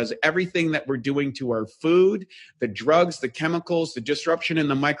illnesses, because everything that we're doing to our food, the drugs, the chemicals, the disruption in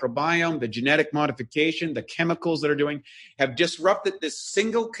the microbiome, the genetic modification, the chemicals that are doing, have disrupted this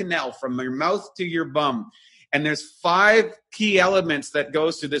single canal from your mouth to your bum. And there's 5 key elements that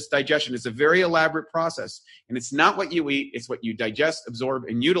goes to this digestion. It's a very elaborate process. And it's not what you eat, it's what you digest, absorb,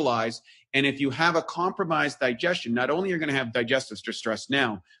 and utilize. And if you have a compromised digestion, not only are you going to have digestive distress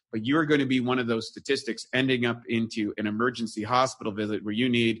now, but you're going to be one of those statistics ending up into an emergency hospital visit where you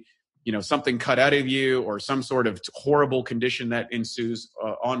need, something cut out of you, or some sort of horrible condition that ensues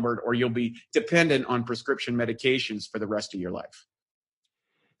onward, or you'll be dependent on prescription medications for the rest of your life.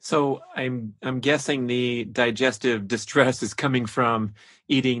 So I'm guessing the digestive distress is coming from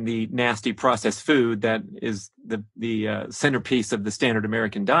eating the nasty processed food that is the centerpiece of the standard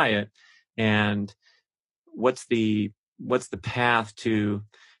American diet. And what's the path to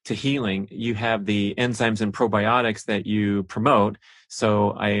to healing, you have the enzymes and probiotics that you promote.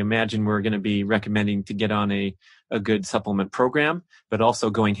 So I imagine we're going to be recommending to get on a good supplement program, but also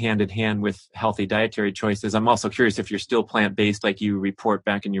going hand in hand with healthy dietary choices. I'm also curious if you're still plant-based like you report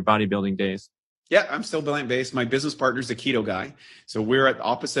back in your bodybuilding days. Yeah, I'm still plant-based. My business partner's a keto guy. So we're at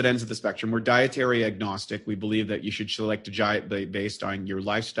opposite ends of the spectrum. We're dietary agnostic. We believe that you should select a diet based on your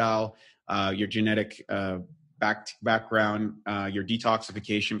lifestyle, your genetic background, your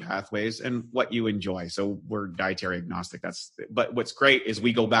detoxification pathways, and what you enjoy. So we're dietary agnostic. But what's great is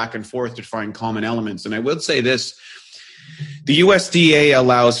we go back and forth to find common elements. And I will say this, the USDA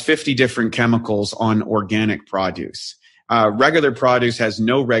allows 50 different chemicals on organic produce. Regular produce has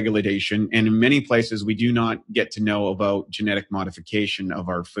no regulation, and in many places we do not get to know about genetic modification of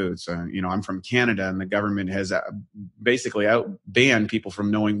our foods. I'm from Canada, and the government has basically banned people from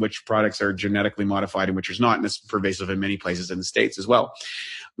knowing which products are genetically modified and which is not, and it's pervasive in many places in the States as well.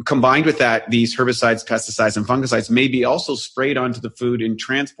 Combined with that, these herbicides, pesticides, and fungicides may be also sprayed onto the food in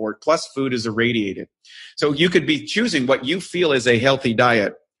transport, plus food is irradiated. So you could be choosing what you feel is a healthy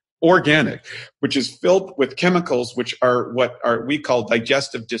diet, organic, which is filled with chemicals, which are we call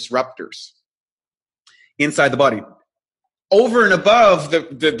digestive disruptors inside the body, over and above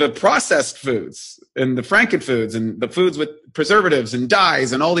the processed foods and the frankenfoods and the foods with preservatives and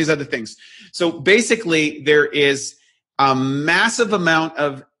dyes and all these other things. So basically, there is a massive amount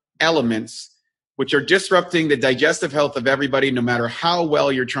of elements which are disrupting the digestive health of everybody, no matter how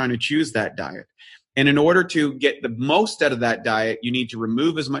well you're trying to choose that diet. And in order to get the most out of that diet, you need to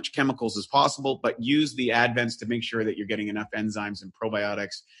remove as much chemicals as possible, but use the advents to make sure that you're getting enough enzymes and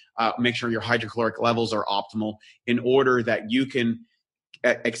probiotics. Make sure your hydrochloric levels are optimal in order that you can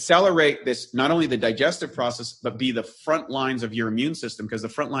accelerate this, not only the digestive process, but be the front lines of your immune system, because the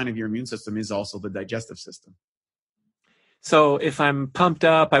front line of your immune system is also the digestive system. So if I'm pumped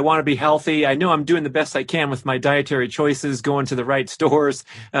up, I want to be healthy, I know I'm doing the best I can with my dietary choices, going to the right stores,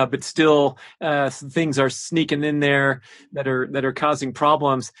 but still some things are sneaking in there that are causing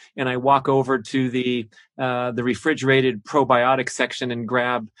problems. And I walk over to the refrigerated probiotic section and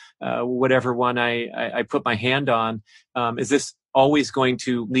grab whatever one I put my hand on. Is this always going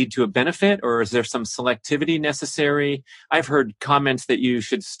to lead to a benefit, or is there some selectivity necessary? I've heard comments that you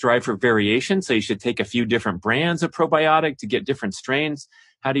should strive for variation, so you should take a few different brands of probiotic to get different strains.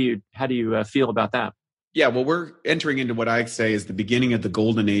 How do you feel about that? Yeah, well, we're entering into what I say is the beginning of the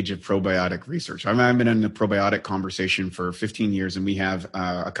golden age of probiotic research. I've been in the probiotic conversation for 15 years, and we have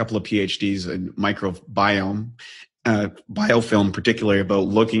a couple of PhDs in microbiome, biofilm, particularly about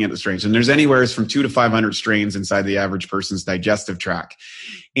looking at the strains. And there's anywhere from 200 to 500 strains inside the average person's digestive tract.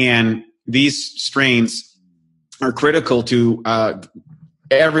 And these strains are critical to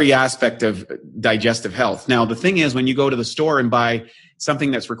every aspect of digestive health. Now, the thing is, when you go to the store and buy something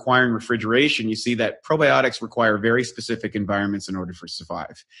that's requiring refrigeration, you see that probiotics require very specific environments in order to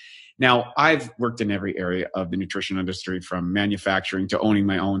survive. Now, I've worked in every area of the nutrition industry, from manufacturing to owning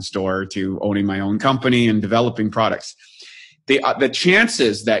my own store to owning my own company and developing products. The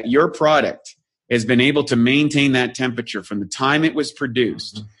chances that your product has been able to maintain that temperature from the time it was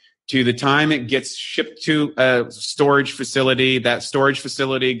produced to the time it gets shipped to a storage facility, that storage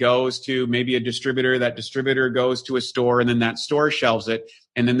facility goes to maybe a distributor, that distributor goes to a store, and then that store shelves it,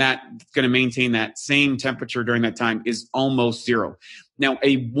 and then that's going to maintain that same temperature during that time, is almost zero. Now,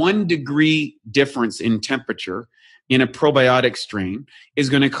 a 1 degree difference in temperature in a probiotic strain is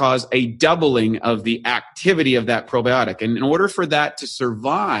going to cause a doubling of the activity of that probiotic. And in order for that to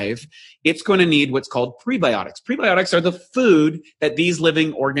survive, it's going to need what's called prebiotics. Prebiotics are the food that these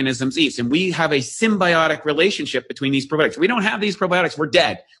living organisms eat. And we have a symbiotic relationship between these probiotics. If we don't have these probiotics, we're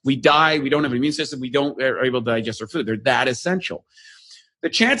dead. We die. We don't have an immune system. We don't are able to digest our food. They're that essential. The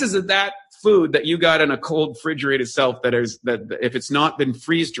chances of that food that you got in a cold refrigerated self that if it's not been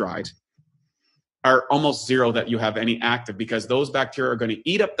freeze dried are almost zero that you have any active, because those bacteria are going to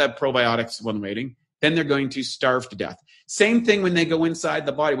eat up that probiotics when waiting. Then they're going to starve to death. Same thing when they go inside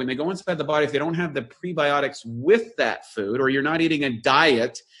the body. When they go inside the body, if they don't have the prebiotics with that food, or you're not eating a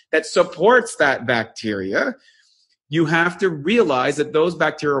diet that supports that bacteria, you have to realize that those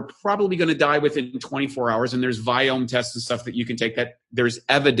bacteria are probably going to die within 24 hours. And there's biome tests and stuff that you can take that there's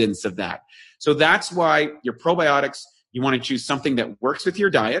evidence of that. So that's why your probiotics, you want to choose something that works with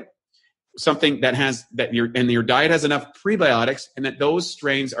your diet, something that has your diet has enough prebiotics, and that those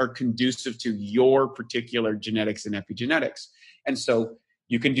strains are conducive to your particular genetics and epigenetics. And so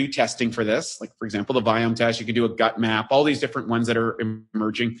you can do testing for this, like, for example, the biome test. You can do a gut map, all these different ones that are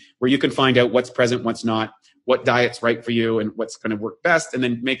emerging, where you can find out what's present, what's not, what diet's right for you, and what's going to work best, and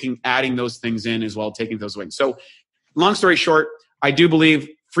then adding those things in as well, taking those away. So long story short, I do believe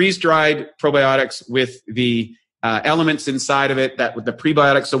freeze-dried probiotics with the elements inside of it, that with the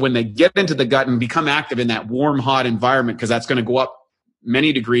prebiotics. So when they get into the gut and become active in that warm, hot environment, because that's going to go up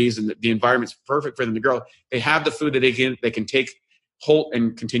many degrees and the environment's perfect for them to grow, they have the food that they can take hold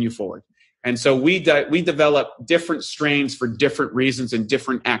and continue forward. And so we develop different strains for different reasons and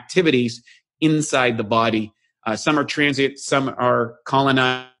different activities inside the body. Some are transient, some are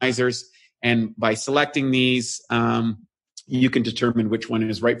colonizers. And by selecting these, you can determine which one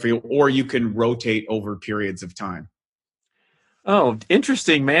is right for you, or you can rotate over periods of time. Oh,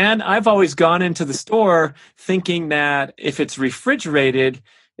 interesting, man. I've always gone into the store thinking that if it's refrigerated,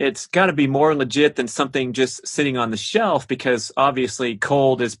 it's got to be more legit than something just sitting on the shelf, because obviously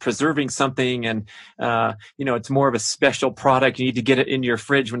cold is preserving something, and it's more of a special product. You need to get it in your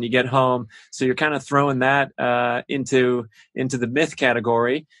fridge when you get home. So you're kind of throwing that into the myth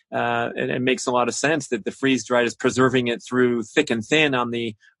category, and it makes a lot of sense that the freeze dried is preserving it through thick and thin on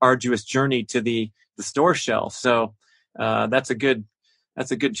the arduous journey to the store shelf. So that's a good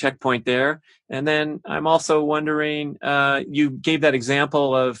checkpoint there. And then I'm also wondering, you gave that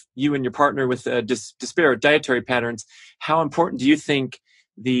example of you and your partner with disparate dietary patterns. How important do you think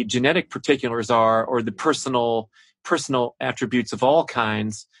the genetic particulars are, or the personal attributes of all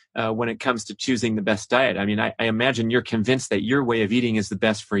kinds, when it comes to choosing the best diet? I mean, I imagine you're convinced that your way of eating is the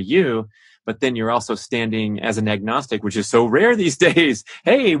best for you, but then you're also standing as an agnostic, which is so rare these days.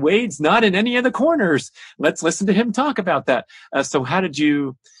 Hey, Wade's not in any of the corners. Let's listen to him talk about that. So how did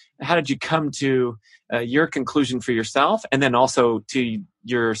you come to your conclusion for yourself, and then also to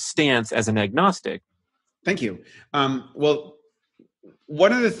your stance as an agnostic? Thank you. Well,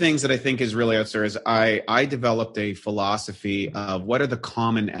 one of the things that I think is really out there is I developed a philosophy of what are the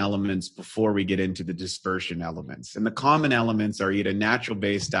common elements before we get into the dispersion elements. And the common elements are: eat a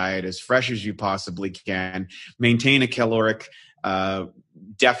natural-based diet as fresh as you possibly can, maintain a caloric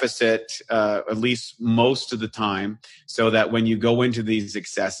deficit at least most of the time, so that when you go into these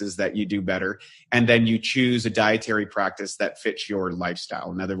excesses that you do better, and then you choose a dietary practice that fits your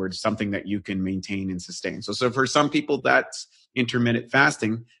lifestyle. In other words, something that you can maintain and sustain. So for some people, that's intermittent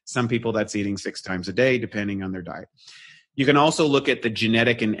fasting. Some people, that's eating 6 times a day, depending on their diet. You can also look at the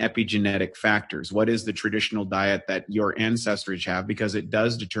genetic and epigenetic factors. What is the traditional diet that your ancestors have? Because it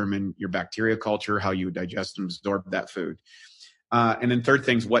does determine your bacteria culture, how you digest and absorb that food. And then third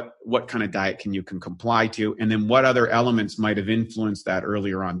things, what kind of diet can comply to? And then what other elements might have influenced that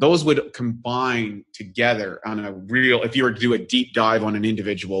earlier on? Those would combine together on a real, if you were to do a deep dive on an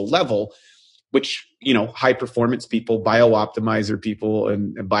individual level, which, high performance people, bio-optimizer people,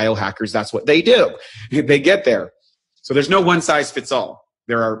 and biohackers, that's what they do. They get there. So there's no one size fits all.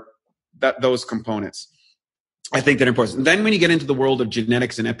 There are those components, I think, that are important. And then when you get into the world of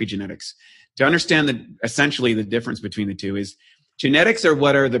genetics and epigenetics, to understand essentially the difference between the two is, genetics are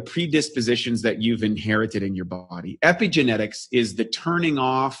what are the predispositions that you've inherited in your body. Epigenetics is the turning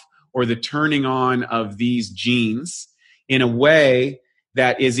off or the turning on of these genes in a way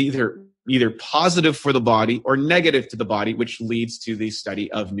that is either positive for the body or negative to the body, which leads to the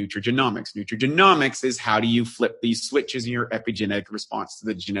study of nutrigenomics. Nutrigenomics is how do you flip these switches in your epigenetic response to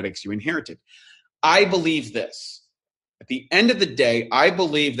the genetics you inherited. I believe this. At the end of the day, I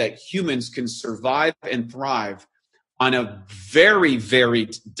believe that humans can survive and thrive on a very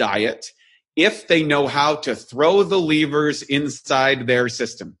varied diet if they know how to throw the levers inside their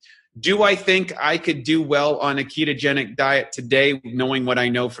system. Do I think I could do well on a ketogenic diet today, knowing what I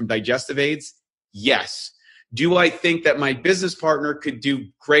know from digestive aids? Yes. Do I think that my business partner could do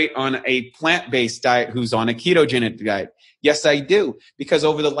great on a plant-based diet who's on a ketogenic diet? Yes, I do. Because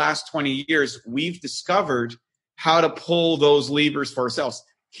over the last 20 years, we've discovered how to pull those levers for ourselves.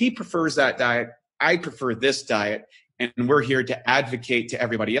 He prefers that diet. I prefer this diet. And we're here to advocate to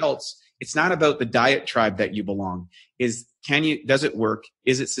everybody else. It's not about the diet tribe that you belong. Does it work?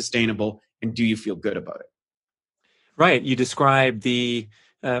 Is it sustainable? And do you feel good about it? Right. You describe you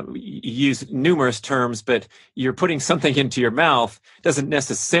use numerous terms, but you're putting something into your mouth doesn't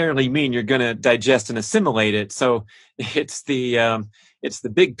necessarily mean you're going to digest and assimilate it. So it's the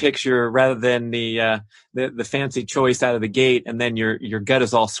big picture rather than the fancy choice out of the gate, and then your gut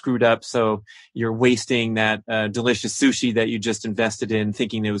is all screwed up. So you're wasting that delicious sushi that you just invested in,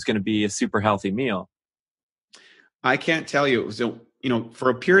 thinking it was going to be a super healthy meal. I can't tell you. So, for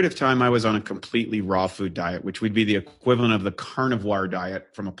a period of time, I was on a completely raw food diet, which would be the equivalent of the carnivore diet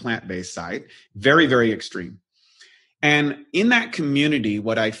from a plant-based side. Very, very extreme. And in that community,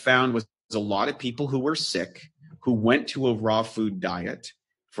 what I found was a lot of people who were sick, who went to a raw food diet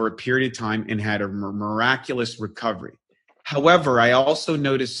for a period of time and had a miraculous recovery. However, I also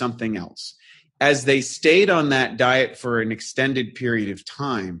noticed something else. as they stayed on that diet for an extended period of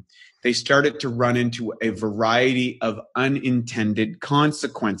time, they started to run into a variety of unintended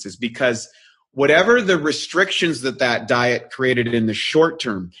consequences, because whatever the restrictions that diet created in the short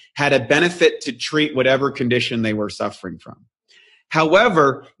term had a benefit to treat whatever condition they were suffering from.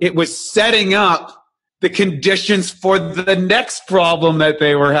 However, it was setting up the conditions for the next problem that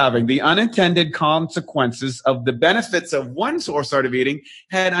they were having. The unintended consequences of the benefits of one sort of eating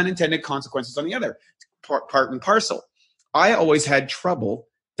had unintended consequences on the other, part and parcel. I always had trouble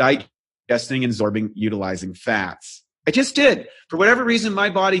digesting and absorbing utilizing fats. I just did. For whatever reason,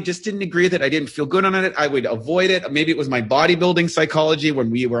 my body just didn't agree with it. I didn't feel good on it. I would avoid it. Maybe it was my bodybuilding psychology when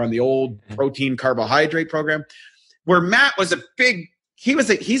we were on the old protein carbohydrate program, where Matt was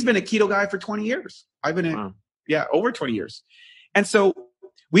he's been a keto guy for 20 years. I've been over 20 years. And so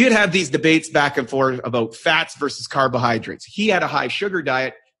we would have these debates back and forth about fats versus carbohydrates. He had a high sugar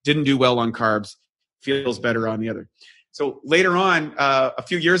diet, didn't do well on carbs, feels better on the other. So later on, a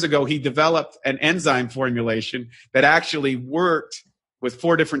few years ago, he developed an enzyme formulation that actually worked with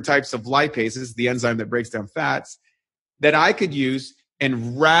 4 different types of lipases, the enzyme that breaks down fats, that I could use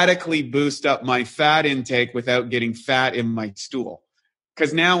and radically boost up my fat intake without getting fat in my stool.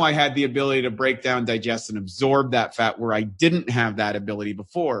 Because now I had the ability to break down, digest, and absorb that fat where I didn't have that ability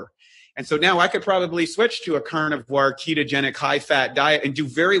before. And so now I could probably switch to a carnivore, ketogenic, high-fat diet and do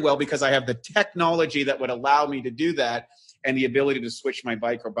very well, because I have the technology that would allow me to do that and the ability to switch my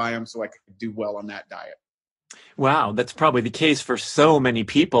microbiome so I could do well on that diet. Wow, that's probably the case for so many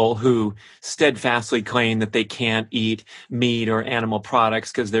people who steadfastly claim that they can't eat meat or animal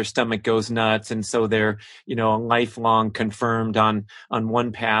products because their stomach goes nuts. And so they're, lifelong confirmed on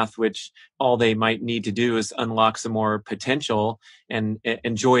one path, which all they might need to do is unlock some more potential and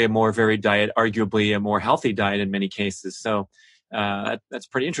enjoy a more varied diet, arguably a more healthy diet in many cases. So that's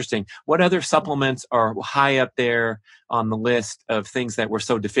pretty interesting. What other supplements are high up there on the list of things that we're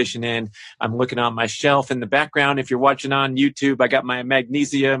so deficient in? I'm looking on my shelf in the background. If you're watching on YouTube, I got my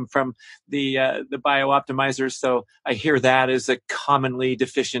magnesium from the BioOptimizers. So I hear that is a commonly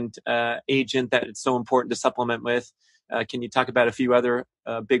deficient agent that it's so important to supplement with. Can you talk about a few other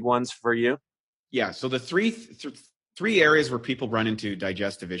big ones for you? Yeah. So the three areas where people run into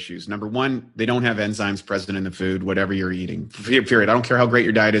digestive issues. Number one, they don't have enzymes present in the food, whatever you're eating. Period. I don't care how great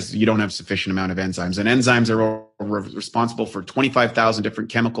your diet is, you don't have sufficient amount of enzymes. And enzymes are responsible for 25,000 different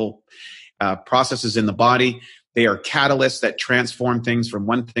chemical processes in the body. They are catalysts that transform things from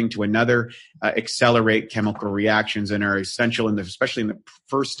one thing to another, accelerate chemical reactions, and are essential especially in the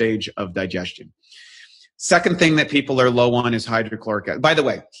first stage of digestion. Second thing that people are low on is hydrochloric acid. By the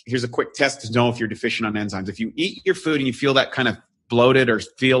way, here's a quick test to know if you're deficient on enzymes. If you eat your food and you feel that kind of bloated or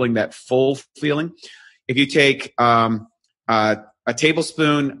feeling that full feeling, if you take a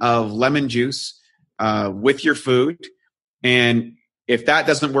tablespoon of lemon juice with your food, and if that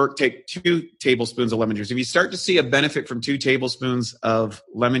doesn't work, take 2 tablespoons of lemon juice. If you start to see a benefit from 2 tablespoons of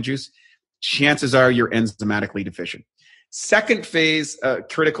lemon juice, chances are you're enzymatically deficient. Second phase,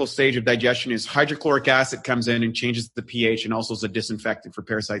 critical stage of digestion is hydrochloric acid comes in and changes the pH and also is a disinfectant for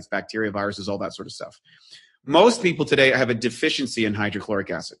parasites, bacteria, viruses, all that sort of stuff. Most people today have a deficiency in hydrochloric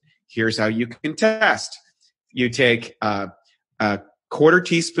acid. Here's how you can test. You take a quarter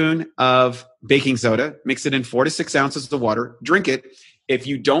teaspoon of baking soda, mix it in 4 to 6 ounces of water, drink it. If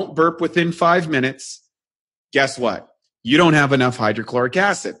you don't burp within 5 minutes, guess what? You don't have enough hydrochloric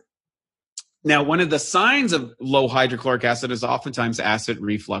acid. Now, one of the signs of low hydrochloric acid is oftentimes acid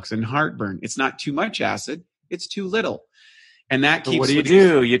reflux and heartburn. It's not too much acid, it's too little. And that keeps... What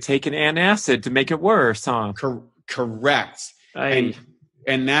do? You take an antacid to make it worse, huh? Correct. And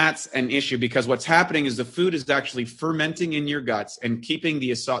that's an issue, because what's happening is the food is actually fermenting in your guts and keeping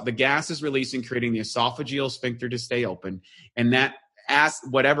the gas is releasing, creating the esophageal sphincter to stay open. And that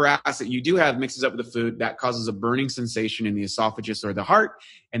whatever acid you do have mixes up with the food, that causes a burning sensation in the esophagus or the heart,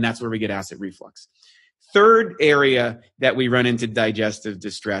 and that's where we get acid reflux. Third area that we run into digestive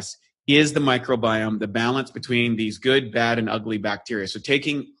distress is the microbiome, the balance between these good, bad, and ugly bacteria. So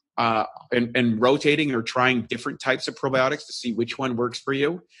taking and rotating or trying different types of probiotics to see which one works for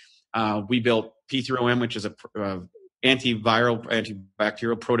you. We built P3OM, which is a antiviral,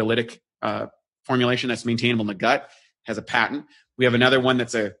 antibacterial proteolytic formulation that's maintainable in the gut, has a patent. We have another one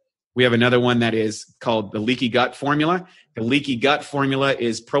that is called the leaky gut formula. The leaky gut formula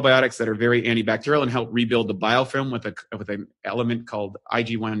is probiotics that are very antibacterial and help rebuild the biofilm with an element called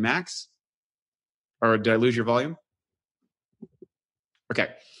IG1 max. Or did I lose your volume? Okay.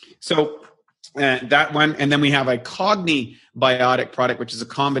 So that one, and then we have a cognibiotic product, which is a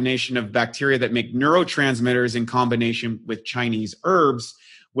combination of bacteria that make neurotransmitters in combination with Chinese herbs,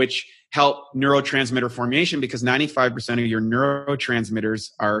 which help neurotransmitter formation, because 95% of your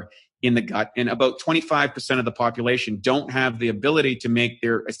neurotransmitters are in the gut, and about 25% of the population don't have the ability to make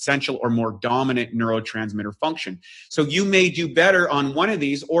their essential or more dominant neurotransmitter function. So you may do better on one of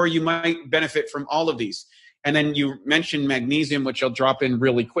these, or you might benefit from all of these. And then you mentioned magnesium, which I'll drop in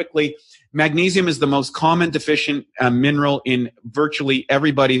really quickly. Magnesium is the most common deficient mineral in virtually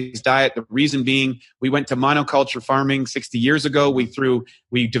everybody's diet. The reason being, we went to monoculture farming 60 years ago. We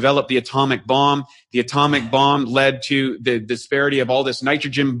developed the atomic bomb. The atomic bomb led to the disparity of all this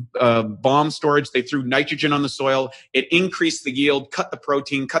nitrogen bomb storage. They threw nitrogen on the soil. It increased the yield, cut the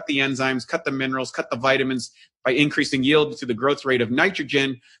protein, cut the enzymes, cut the minerals, cut the vitamins by increasing yield to the growth rate of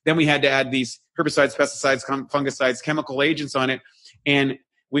nitrogen. Then we had to add these herbicides, pesticides, fungicides, chemical agents on it. And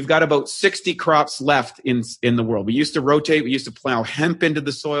we've got about 60 crops left in the world. We used to rotate. We used to plow hemp into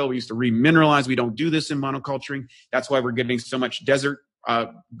the soil. We used to remineralize. We don't do this in monoculturing. That's why we're getting so much desert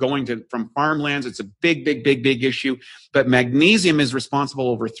going from farmlands. It's a big issue. But magnesium is responsible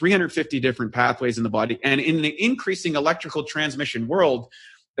over 350 different pathways in the body. And in the increasing electrical transmission world,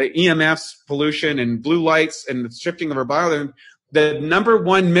 the EMFs, pollution, and blue lights, and the shifting of our biorhythm, the number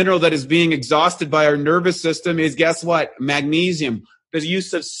one mineral that is being exhausted by our nervous system is, guess what? Magnesium. The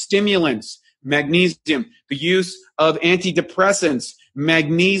use of stimulants, magnesium. The use of antidepressants,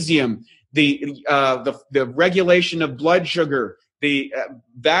 magnesium. The regulation of blood sugar. The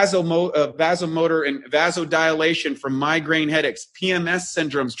vasomotor and vasodilation from migraine headaches. PMS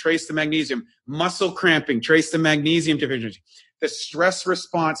syndromes, trace the magnesium. Muscle cramping, trace the magnesium deficiency. The stress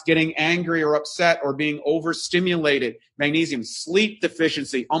response, getting angry or upset or being overstimulated, magnesium. Sleep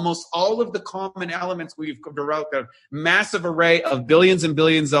deficiency, almost all of the common elements we've developed, a massive array of billions and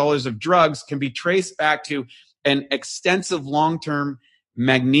billions of dollars of drugs can be traced back to an extensive long-term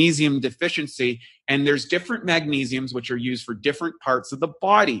magnesium deficiency. And there's different magnesiums which are used for different parts of the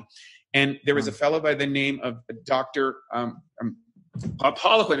body. And there was a fellow by the name of Dr.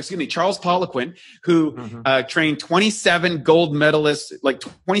 Charles Poliquin, who trained 27 gold medalists, like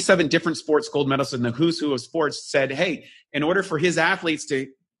 27 different sports gold medalists in the who's who of sports, said, hey, in order for his athletes to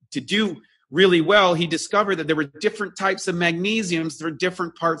do really well, he discovered that there were different types of magnesiums for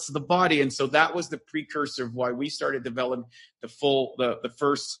different parts of the body. And so that was the precursor of why we started developing the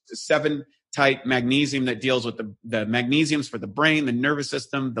first 7 type magnesium that deals with the magnesiums for the brain, the nervous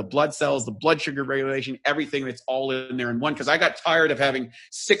system, the blood cells, the blood sugar regulation, everything that's all in there in one. Because I got tired of having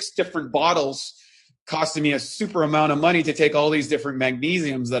 6 different bottles costing me a super amount of money to take all these different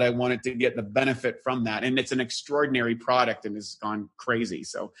magnesiums that I wanted to get the benefit from that. And it's an extraordinary product and has gone crazy.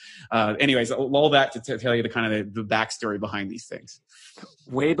 So anyways, all that to tell you the kind of the backstory behind these things.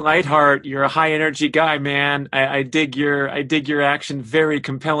 Wade Lightheart, you're a high energy guy, man. I dig your action. Very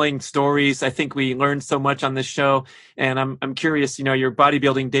compelling stories. I think we learned so much on this show, and I'm curious. Your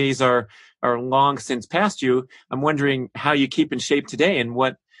bodybuilding days are long since past you. I'm wondering how you keep in shape today, and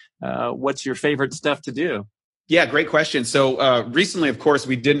what's your favorite stuff to do? Yeah, great question. So recently, of course,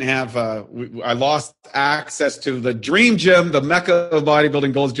 we didn't have, I lost access to the dream gym, the mecca of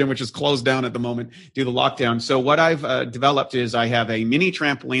bodybuilding, Gold's Gym, which is closed down at the moment due to the lockdown. So what I've developed is I have a mini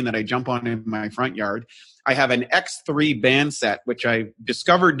trampoline that I jump on in my front yard. I have an X3 band set, which I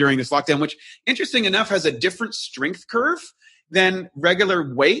discovered during this lockdown, which interesting enough has a different strength curve than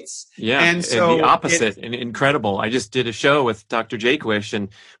regular weights. Yeah, and so the opposite. And incredible. I just did a show with Dr. Jaquish, and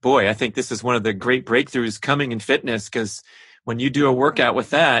boy, I think this is one of the great breakthroughs coming in fitness, because when you do a workout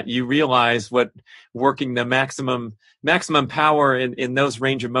with that, you realize what working the maximum power in those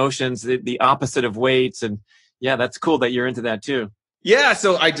range of motions, the opposite of weights. And yeah, that's cool that you're into that too. Yeah,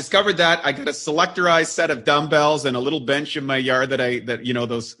 so I discovered that. I got a selectorized set of dumbbells and a little bench in my yard that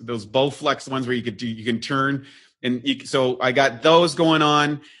those Bowflex ones where you can turn. So I got those going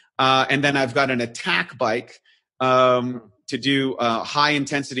on. And then I've got an attack bike to do high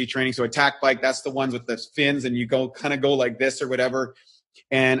intensity training. So attack bike, that's the ones with the fins and you go like this or whatever.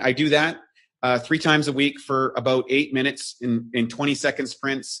 And I do that 3 times a week for about 8 minutes in 20-second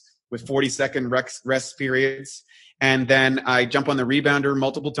sprints with 40-second rest periods. And then I jump on the rebounder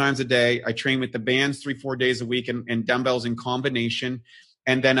multiple times a day. I train with the bands 3-4 days a week and dumbbells in combination.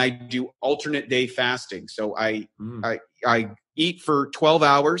 And then I do alternate day fasting. So I eat for 12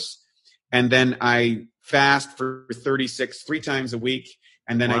 hours and then I fast for 36, 3 times a week.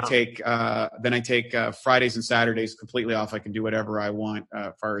 And then wow. I take Fridays and Saturdays completely off. I can do whatever I want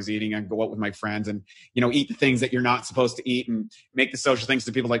as far as eating. I can go out with my friends and, eat the things that you're not supposed to eat and make the social things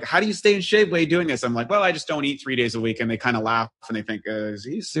to people like, how do you stay in shape while you're doing this? I'm like, well, I just don't eat 3 days a week. And they kind of laugh and they think, is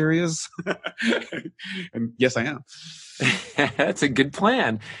he serious? And yes, I am. That's a good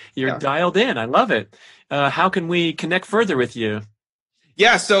plan. You're dialed in. I love it. How can we connect further with you?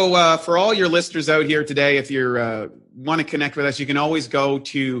 Yeah. So for all your listeners out here today, if you want to connect with us, you can always go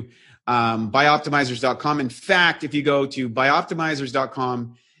to bioptimizers.com. In fact, if you go to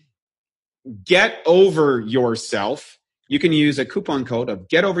bioptimizers.com, get over yourself, you can use a coupon code of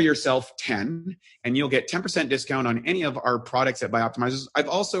get over yourself 10 and you'll get 10% discount on any of our products at Bioptimizers. I've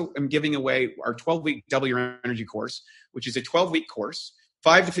also am giving away our 12-week Double Your Energy course, which is a 12-week course,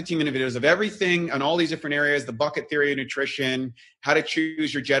 5 to 15-minute videos of everything on all these different areas, the bucket theory of nutrition, how to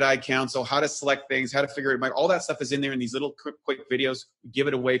choose your Jedi Council, how to select things, how to figure it out. All that stuff is in there in these little quick videos. We give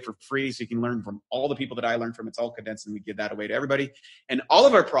it away for free so you can learn from all the people that I learned from. It's all condensed and we give that away to everybody. And all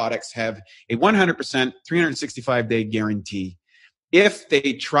of our products have a 100% 365-day guarantee. If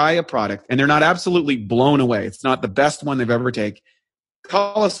they try a product and they're not absolutely blown away, it's not the best one they've ever taken,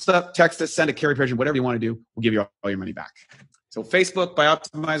 call us up, text us, send a carrier pigeon, whatever you want to do, we'll give you all your money back. So Facebook,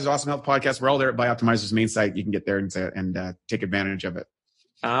 Bioptimizers Awesome Health Podcast. We're all there at Bioptimizers' main site. You can get there and take advantage of it.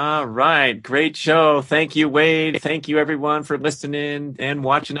 All right. Great show. Thank you, Wade. Thank you, everyone, for listening and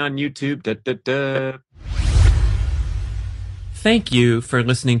watching on YouTube. Thank you for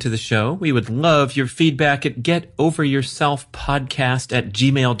listening to the show. We would love your feedback at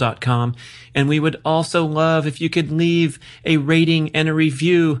getoveryourselfpodcast@gmail.com. And we would also love if you could leave a rating and a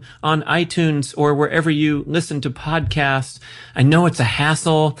review on iTunes or wherever you listen to podcasts. I know it's a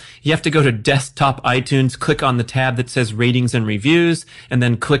hassle. You have to go to desktop iTunes, click on the tab that says ratings and reviews, and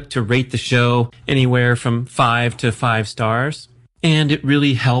then click to rate the show anywhere from 5 to 5 stars. And it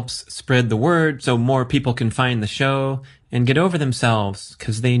really helps spread the word so more people can find the show and get over themselves,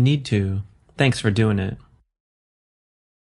 because they need to. Thanks for doing it.